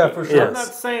are lucky. Yeah, for sure. I'm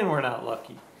not saying we're not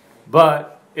lucky.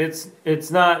 But it's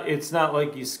not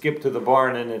like you skip to the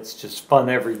barn and it's just fun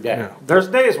every day. Yeah. There's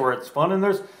days where it's fun, and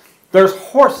there's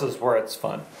horses where it's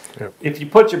fun. Yep. If you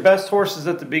put your best horses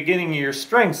at the beginning of your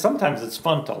string, sometimes it's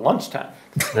fun till lunchtime.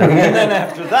 And then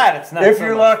after that, it's not If so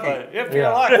you're much lucky. fun. If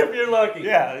you're lucky. If you're lucky.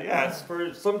 Yeah.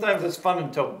 Sometimes it's fun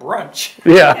until brunch.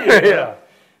 Yeah.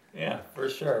 Yeah, for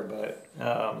sure. But,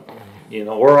 you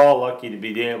know, we're all lucky to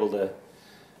be able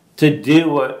to do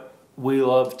what we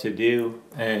love to do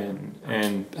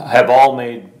and have all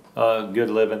made a good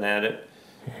living at it.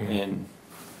 And,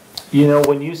 you know,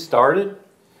 when you started,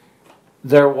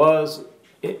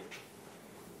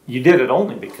 you did it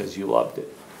only because you loved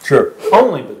it. Sure.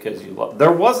 Only because you loved it.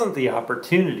 There wasn't the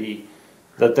opportunity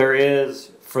that there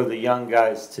is for the young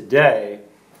guys today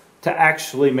to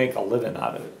actually make a living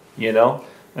out of it, you know?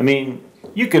 I mean,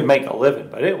 you could make a living,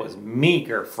 but it was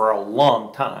meager for a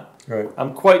long time. Right.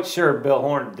 I'm quite sure Bill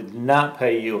Horn did not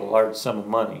pay you a large sum of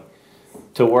money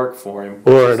to work for him.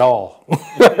 Or at all.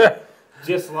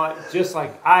 Just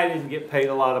like I didn't get paid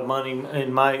a lot of money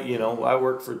in my, you know, I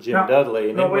worked for Jim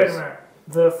Dudley. And wait a minute.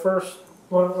 The first,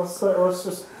 let's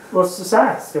just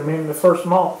ask. I mean, the first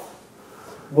month,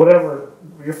 whatever,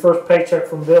 your first paycheck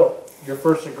from Bill, your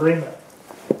first agreement.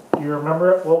 You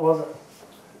remember it? What was it?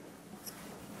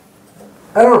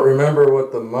 I don't remember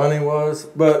what the money was,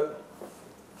 but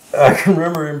I can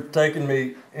remember him taking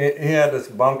me. He had this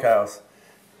bunkhouse.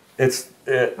 It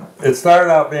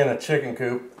started out being a chicken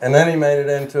coop, and then he made it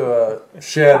into a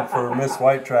shed for Miss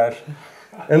White Trash.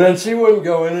 And then she wouldn't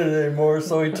go in it anymore,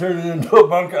 so he turned it into a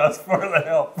bunkhouse for the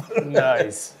help.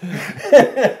 Nice.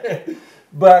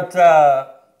 But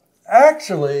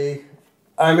actually,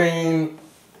 I mean,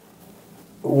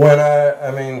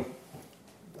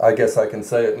 I guess I can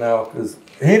say it now because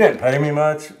he didn't pay me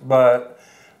much, but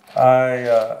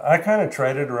I kind of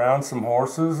traded around some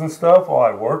horses and stuff while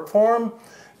I worked for him,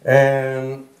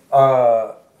 and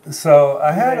so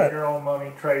I had your own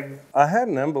money trading. I had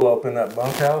an envelope in that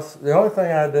bunkhouse. The only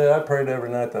thing I did, I prayed every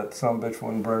night that some bitch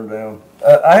wouldn't burn down.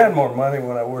 I had more money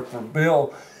when I worked for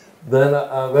Bill than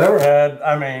I've ever had.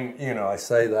 I mean, you know, I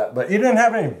say that, but you didn't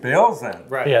have any bills then.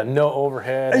 Right. Yeah, no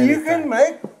overhead. You anything. can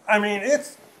make, I mean,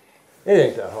 it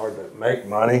ain't that hard to make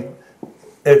money.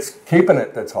 It's keeping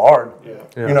it that's hard.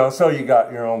 Yeah. You know, so you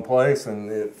got your own place,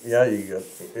 and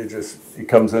it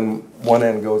comes in one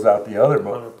end, goes out the other.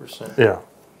 But 100%. Yeah.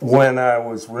 when I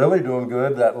was really doing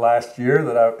good that last year,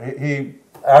 he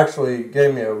actually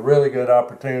gave me a really good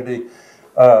opportunity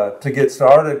to get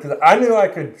started, because I knew I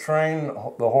could train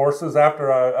the horses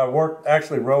after I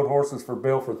rode horses for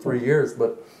Bill for 3 years,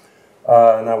 but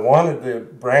and I wanted to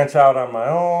branch out on my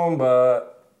own,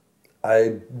 but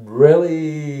I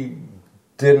really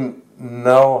didn't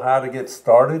know how to get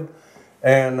started.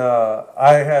 And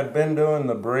I had been doing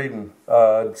the breeding,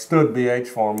 stood BH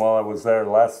for him while I was there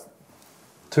the last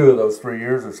 2 of those 3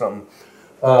 years or something.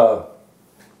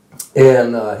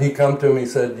 And he come to me,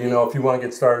 said, you know, if you want to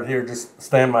get started here, just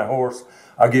stand my horse.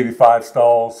 I'll give you 5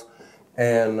 stalls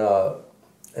and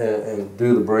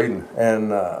do the breeding.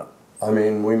 And I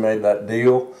mean, we made that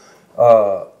deal.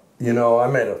 You know, I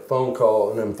made a phone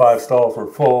call and then 5 stalls were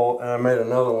full, and I made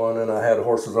another one, and I had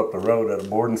horses up the road at a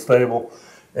boarding stable.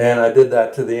 And I did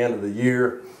that to the end of the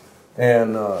year.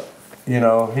 And, you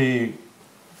know, he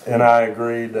and I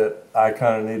agreed that I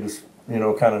kind of need to, you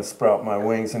know, kind of sprout my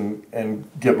wings and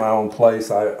get my own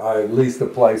place. I leased a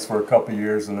place for a couple of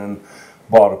years and then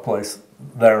bought a place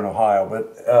there in Ohio.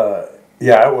 But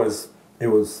yeah, it was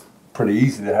pretty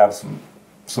easy to have some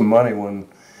money when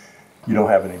you don't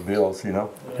have any bills, you know.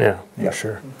 Yeah, Yeah. for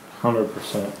sure.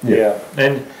 100%. Yeah. Yeah.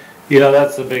 And, you know,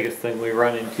 that's the biggest thing we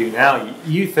run into now.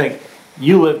 You think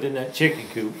you lived in that chicken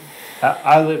coop.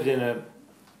 I lived in a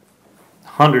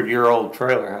 100-year-old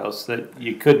trailer house that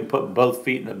you couldn't put both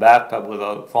feet in the bathtub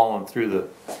without falling through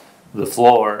the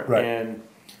floor. Right. And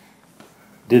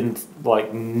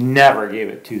never gave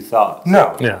it 2 thoughts.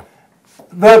 No. Yeah.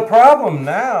 The problem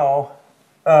now,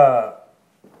 I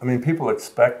mean, people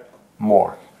expect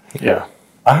more. Yeah.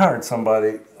 I hired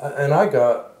somebody, and I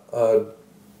got a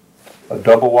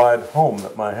double wide home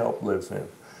that my help lives in.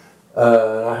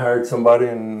 I hired somebody,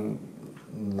 and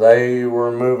they were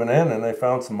moving in, and they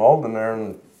found some mold in there,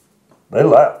 and they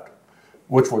left,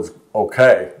 which was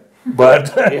okay.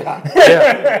 But Wow.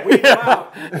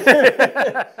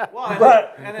 Well,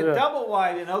 and a double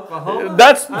wide in Oklahoma.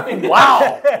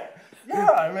 Wow. yeah,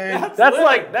 I mean, That's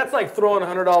like throwing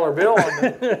 $100 bill on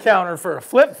the counter for a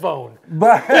flip phone.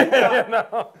 but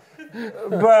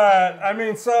but I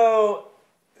mean, so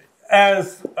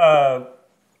as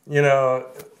you know,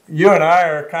 you and I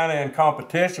are kind of in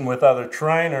competition with other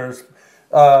trainers.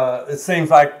 It seems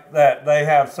like that they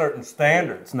have certain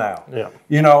standards now. Yeah.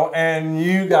 You know, and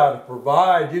you got to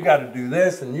provide, you got to do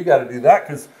this, and you got to do that,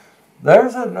 because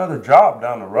there's another job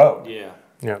down the road. Yeah.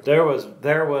 Yeah. There was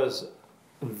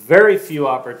very few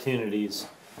opportunities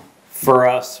for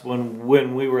us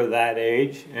when we were that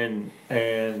age, and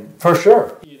For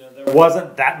sure. you know, there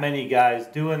wasn't that many guys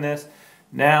doing this.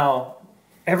 Now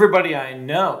everybody I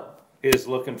know is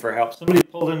looking for help. Somebody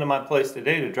pulled into my place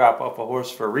today to drop off a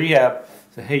horse for rehab.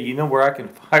 Said, hey, you know where I can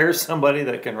hire somebody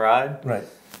that can ride? Right.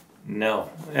 No.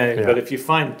 Yeah. But if you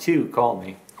find 2, call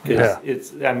me. Yeah.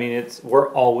 We're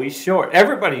always short.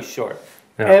 Everybody's short.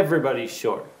 Yeah. Everybody's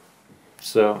short.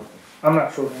 So, I'm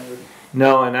not short-handed.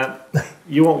 no, and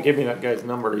you won't give me that guy's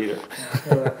number either.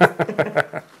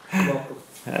 Welcome.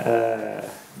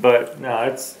 But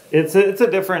no, it's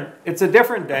a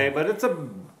different day, but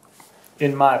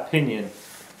in my opinion,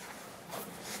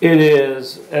 it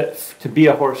is, to be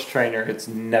a horse trainer, it's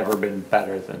never been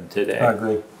better than today. I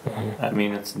agree. I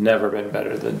mean, it's never been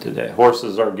better than today.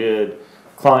 Horses are good,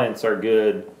 clients are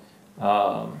good,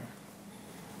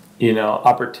 you know,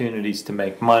 opportunities to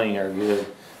make money are good.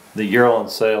 The yearling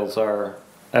sales are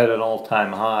at an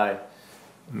all-time high.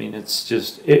 I mean, it's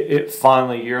just,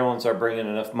 finally, yearlings are bringing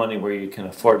enough money where you can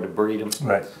afford to breed them.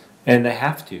 Right. And they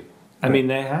have to. I mean,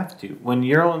 they have to. When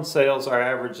yearling sales are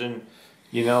averaging,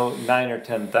 you know, 9,000 or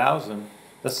 10,000,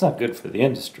 that's not good for the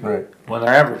industry. Right. When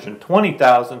they're averaging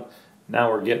 20,000, now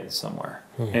we're getting somewhere.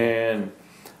 And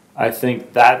I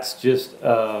think that's just,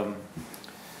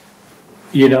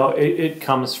 you know, it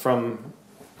comes from,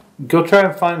 go try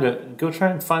and find a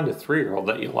 3-year-old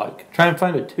that you like. Try and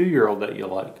find a 2-year-old that you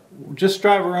like. Just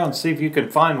drive around, see if you can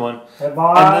find one, Have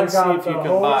I and then see got if you the can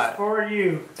horse buy it. for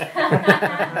you?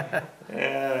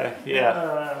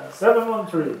 Yeah.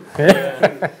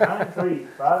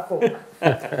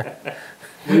 713-9354.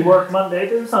 We work Monday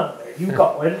through Sunday. You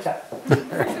call anytime.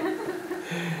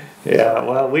 Yeah,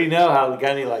 well, we know how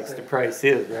Gunny likes to price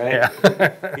his, right? Yeah.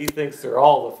 He thinks they're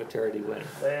all the fraternity winners.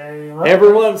 There you go.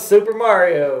 Everyone's Super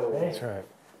Mario. Hey, That's right.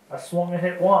 I swung a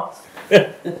hit once.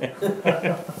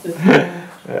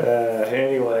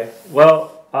 Anyway,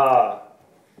 well,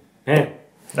 man,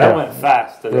 that Yeah. went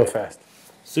fast today. Real fast.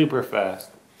 Super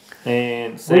fast.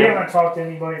 And We Sam, haven't talked to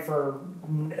anybody for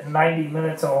 90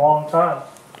 minutes in a long time.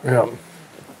 Yeah.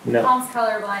 no. Tom's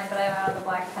colorblind, but I'm out of the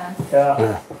black pen.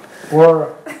 Yeah.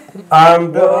 We're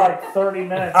I'm like 30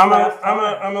 minutes past time.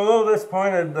 I'm a little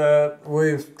disappointed that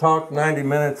we've talked 90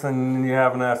 minutes and you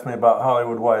haven't asked me about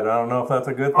Hollywood White. I don't know if that's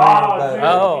a good thing or Oh, bad. dude,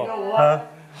 Oh. you know what? Huh?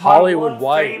 Hollywood my one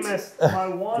White. My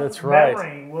one That's right.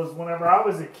 memory was whenever I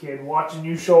was a kid watching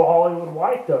you show Hollywood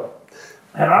White, though.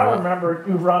 And I remember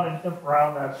you running him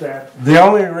around that thing. The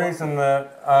only reason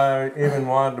that I even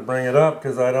wanted to bring it up,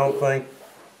 because I don't think,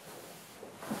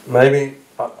 maybe,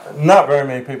 not very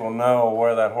many people know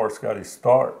where that horse got his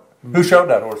start. Who showed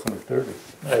that horse in the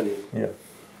 30s? I did. Yeah.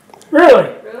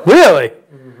 Really? Really?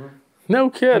 No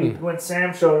kidding. When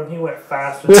Sam showed him, he went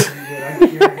faster than you did. I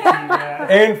guarantee you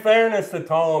that. In fairness to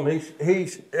Tom,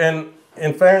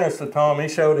 in fairness to Tom, he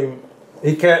showed him.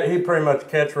 He pretty much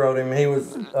catch rode him. He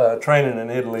was training in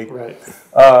Italy, Right.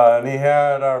 and he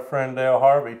had our friend Dale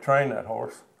Harvey train that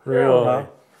horse. Really? Huh?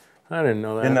 I didn't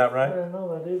know that. Isn't that I right? didn't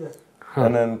know that either.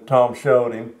 And then Tom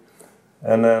showed him,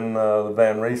 and then the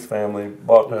Van Reese family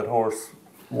bought that horse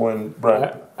when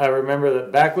Brent. I remember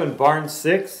that back when Barn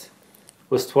 6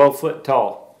 was 12 foot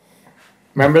tall.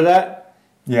 Remember that?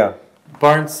 Yeah.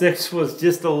 Barn 6 was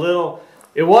just a little,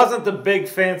 it wasn't the big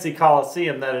fancy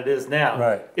Coliseum that it is now.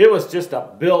 Right. It was just a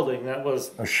building that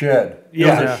was, A shed. It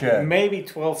yeah, was a shed. maybe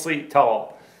 12 feet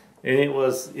tall. And it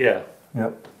was, yeah.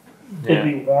 Yep. It'd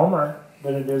be warmer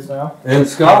than it is now. And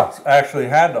Scott actually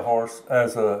had the horse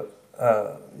as a.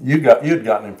 You'd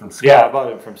gotten him from Scott. Yeah, I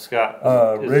bought him from Scott.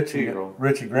 As a Richie 2-year-old.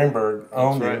 Greenberg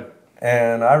owned right. him,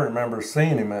 and I remember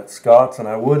seeing him at Scott's, and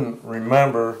I wouldn't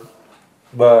remember,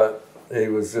 but he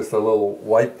was just a little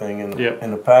white thing in Yep.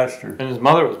 in the pasture. And his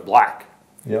mother was black.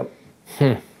 Yep.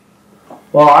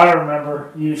 Well, I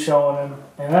remember you showing him,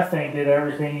 and that thing did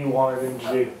everything you wanted him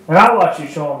to do. And I watched you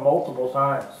show him multiple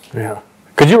times. Yeah.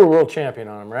 Because you were world champion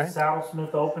on him, right?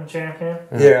 Saddlesmith Open champion.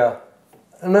 Yeah.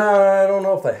 No, I don't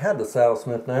know if they had the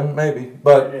Saddlesmith then, maybe, They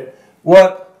but did.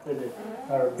 what They did.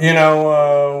 I remember. you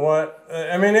know, what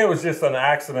I mean, it was just an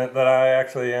accident that I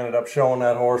actually ended up showing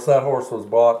that horse. That horse was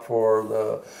bought for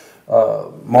the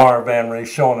Mara Van Reese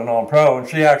showing it on pro, and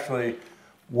she actually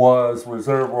was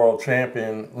reserve world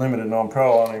champion, limited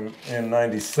non-pro on him in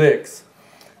 '96.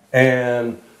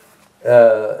 And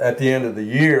at the end of the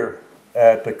year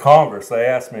at the Congress, they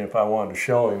asked me if I wanted to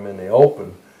show him in the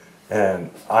Open, and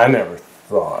I never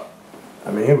thought.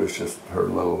 I mean, it was just her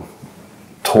little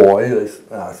toy.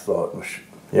 I thought,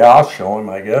 yeah, I'll show him,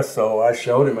 I guess. So I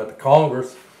showed him at the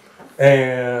Congress,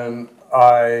 and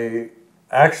I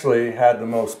actually had the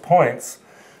most points.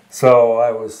 So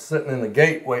I was sitting in the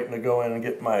gate waiting to go in and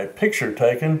get my picture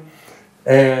taken,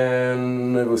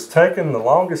 and it was taking the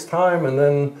longest time, and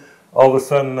then all of a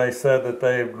sudden they said that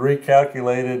they had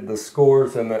recalculated the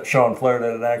scores and that Sean Flair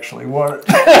didn't actually won it.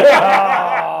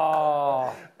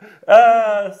 Oh,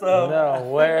 So no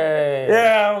way.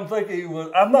 yeah, I don't think he was.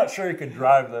 I'm not sure he could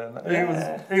drive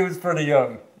then. He was pretty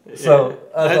young. So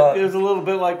I thought It was a little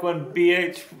bit like when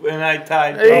BH and I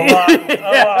tied. a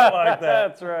lot like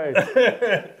that. That's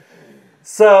right.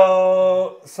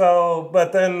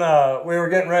 But then we were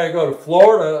getting ready to go to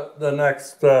Florida the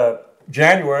next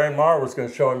January, and Mara was going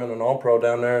to show him in an all-pro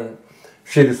down there, and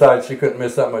she decided she couldn't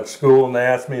miss that much school, and they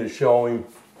asked me to show him.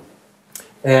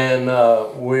 And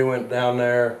we went down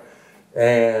there,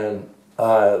 and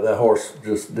the horse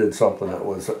just did something that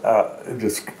was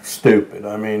just stupid.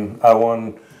 I mean, I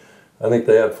won. I think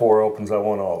they had 4 opens. I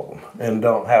won all of them, and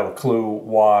don't have a clue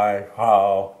why,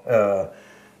 how.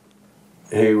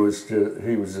 He was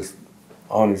just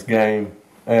on his game,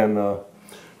 and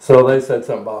so they said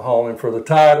something about hauling for the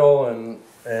title, and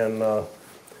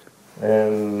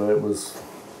it was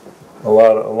a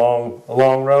long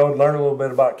road. Learned a little bit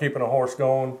about keeping a horse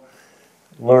going.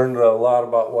 Learned a lot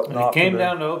about what When not it came to do.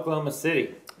 down to Oklahoma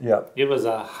City, Yeah, it was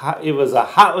a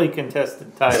hotly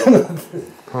contested title.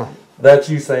 that's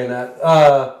you saying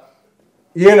that.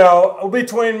 You know,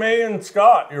 between me and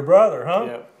Scott, your brother,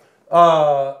 huh?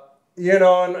 Yeah. You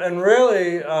know, and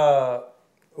really,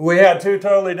 we had 2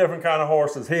 totally different kind of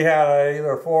horses. He had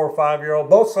either a 4 or 5 year old,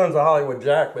 both sons of Hollywood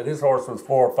Jack, but his horse was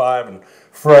 4 or 5 and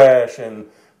fresh and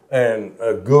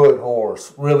a good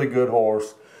horse, really good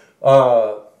horse.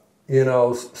 You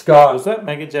know, Scott. Was that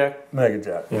Mega Jack? Mega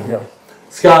Jack. Yeah.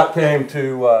 Scott came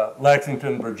to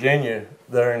Lexington, Virginia,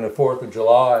 during the 4th of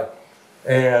July,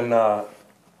 and that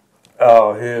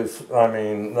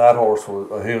horse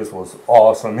was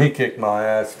awesome. He kicked my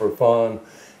ass for fun,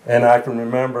 and I can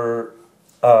remember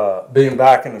being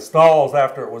back in the stalls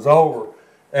after it was over,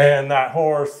 and that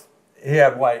horse, he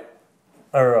had white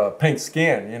or pink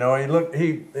skin. You know,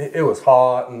 it was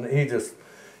hot, and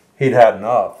he'd had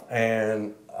enough.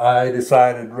 And I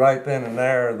decided right then and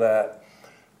there that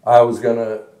I was going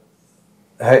to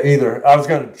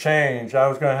change. I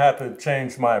was going to have to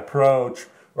change my approach,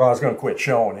 or I was going to quit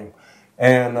showing him.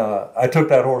 And I took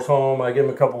that horse home. I gave him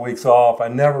a couple weeks off. I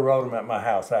never rode him at my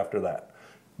house after that.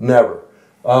 Never.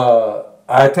 I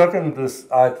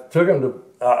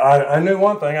knew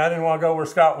one thing. I didn't want to go where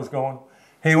Scott was going.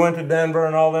 He went to Denver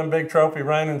and all them big trophy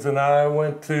reignings, and I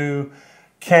went to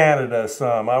Canada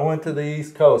some. I went to the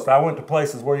East Coast. I went to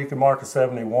places where you could mark a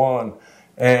 71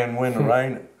 and win the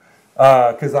reining.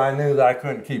 Because I knew that I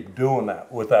couldn't keep doing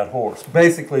that with that horse.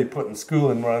 Basically putting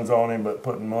schooling runs on him, but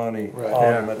putting money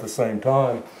on him at the same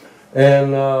time.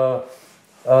 And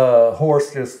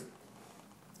horse just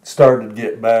started to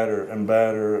get better and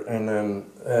better. And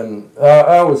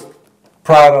I was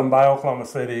proud of him. By Oklahoma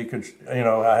City,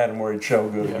 I had him where he'd show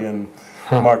good again.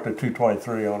 Marked a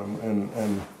 223 on him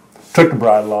and took the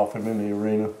bridle off him in the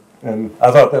arena. And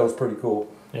I thought that was pretty cool.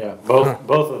 Yeah, both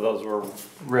of those were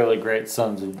really great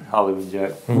sons of Hollywood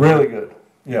Jack. Really good,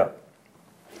 yeah.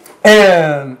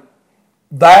 And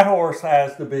that horse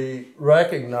has to be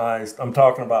recognized. I'm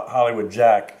talking about Hollywood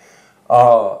Jack,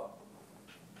 on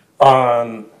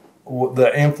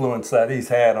the influence that he's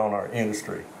had on our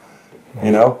industry.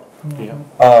 You know,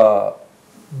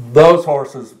 those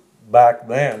horses back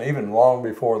then, even long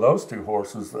before those two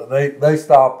horses, they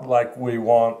stopped like we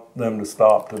want them to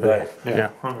stop today. Yeah,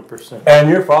 100%. And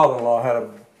your father-in-law had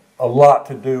a lot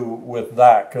to do with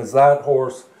that, because that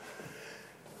horse,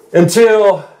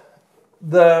 until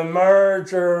the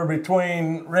merger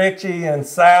between Richie and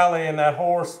Sally and that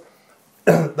horse,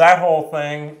 that whole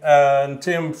thing, and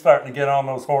Tim starting to get on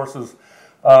those horses,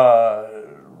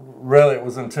 really it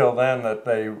was until then that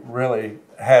they really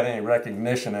had any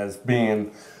recognition as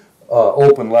being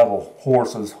open level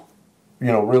horses,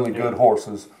 really good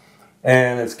horses.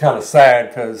 And it's kind of sad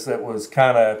because it was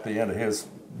kind of at the end of his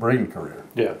breeding career.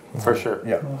 Yeah, for sure.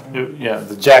 Yeah. Yeah,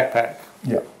 the Jack Pack.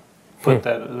 Yeah.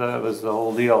 That was the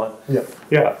whole deal. Yeah.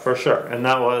 Yeah, for sure. And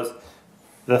that was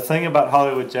the thing about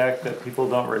Hollywood Jack that people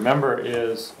don't remember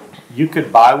is you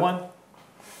could buy one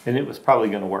and it was probably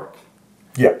going to work.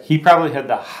 Yeah. He probably had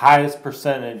the highest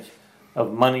percentage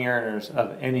of money earners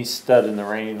of any stud in the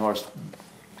reining horse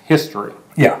history.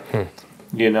 Yeah.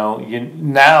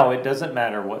 Now it doesn't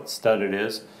matter what stud it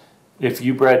is. If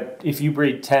you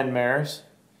breed 10 mares,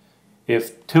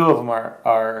 if 2 of them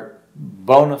are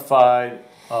bona fide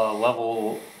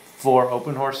level 4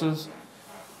 open horses,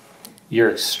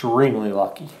 you're extremely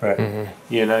lucky. Right.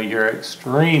 Mm-hmm. You're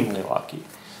extremely lucky.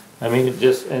 I mean, it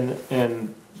just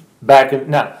and back in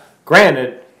now,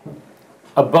 granted,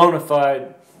 a bona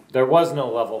fide, there was no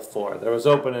level 4. There was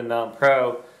open and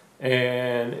non-pro.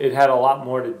 And it had a lot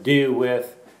more to do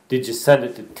with, did you send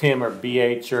it to Tim or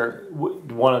BH or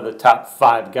one of the top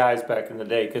 5 guys back in the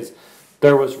day? Because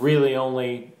there was really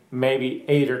only maybe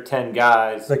 8 or 10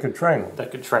 guys They could train them that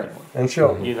could train one. and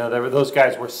show them. Those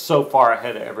guys were so far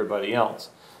ahead of everybody else.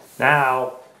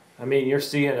 Now, I mean, you're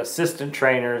seeing assistant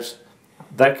trainers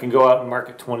that can go out and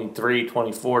market 23,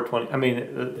 24, 20. I mean,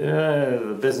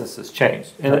 the business has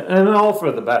changed. And all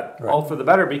for the better. Right. All for the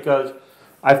better, because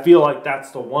I feel like that's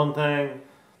the one thing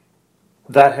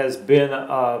that has been,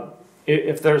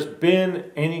 if there's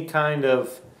been any kind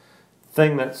of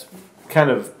thing that's kind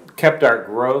of kept our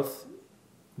growth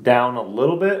down a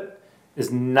little bit,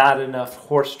 is not enough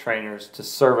horse trainers to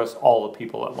service all the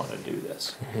people that want to do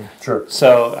this. Sure.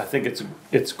 So I think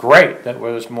it's great that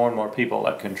there's more and more people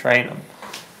that can train them.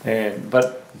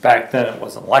 But back then it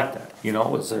wasn't like that.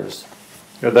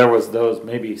 There was those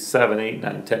maybe 7, 8,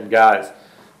 9, 10 guys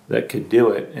that could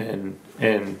do it,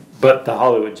 but the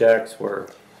Hollywood Jacks were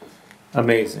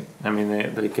amazing. I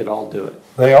mean, they could all do it.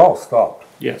 They all stopped.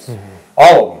 Yes,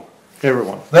 All of them.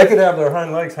 everyone. They could have their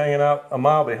hind legs hanging out a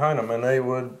mile behind them, and they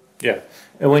would. Yeah,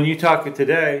 and when you talk it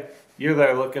today, you're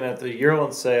there looking at the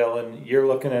yearling sale, and you're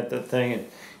looking at the thing, and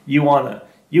you want a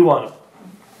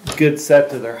good set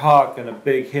to their hock and a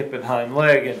big hip and hind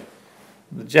leg, and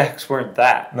the Jacks weren't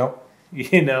that. Nope.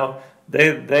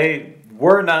 They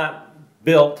were not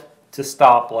built to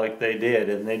stop like they did,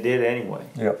 and they did anyway.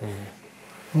 Yep.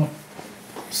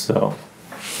 So,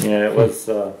 yeah, it was.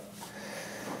 I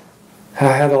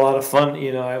had a lot of fun.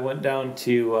 I went down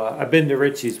to. I've been to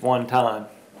Richie's one time,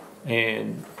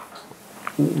 and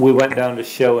we went down to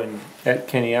show at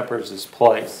Kenny Eppers'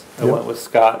 place. I went with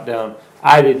Scott down.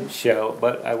 I didn't show,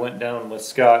 but I went down with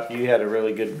Scott. He had a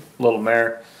really good little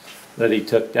mare that he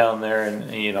took down there,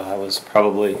 and I was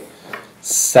probably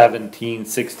 16,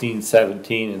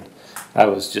 17, and I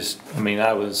was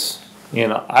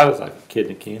like a kid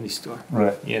in a candy store.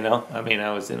 Right.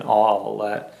 I was in awe of all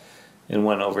that. and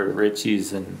went over to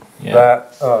Richie's and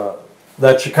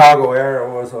That Chicago area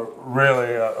was a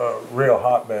real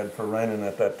hotbed for raining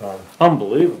at that time.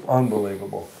 unbelievable.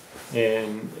 Unbelievable.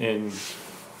 And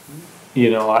you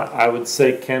know, I would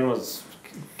say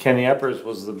Kenny Eppers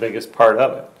was the biggest part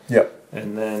of it. Yep.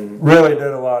 And then Really did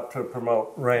a lot to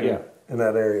promote raining Yeah. in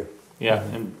that area. yeah,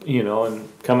 and you know, and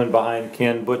coming behind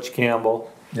Ken, Butch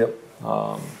Campbell. Yep.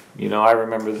 You know, I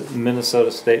remember the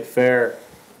Minnesota State Fair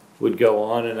would go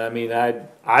on, and I mean,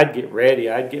 I'd get ready.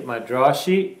 I'd get my draw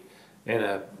sheet and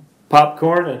a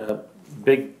popcorn and a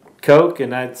big Coke,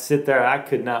 and I'd sit there. I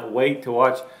could not wait to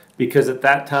watch, because at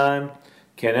that time,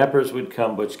 Ken Eppers would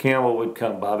come, Butch Campbell would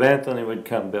come, Bob Anthony would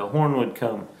come, Bill Horn would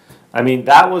come. I mean,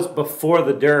 that was before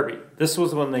the Derby. This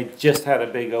was when they just had a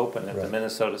big open at the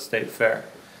Minnesota State Fair,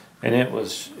 and it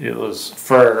was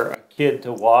for a kid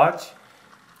to watch.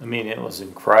 I mean, it was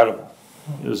incredible.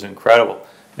 It was incredible.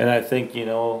 And I think, you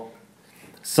know,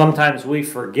 sometimes we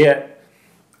forget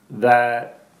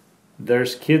that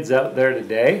there's kids out there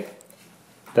today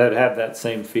that have that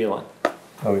same feeling.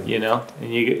 Oh, yeah. You know,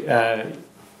 and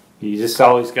you just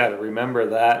always got to remember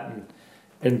that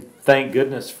and thank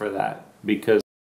goodness for that, because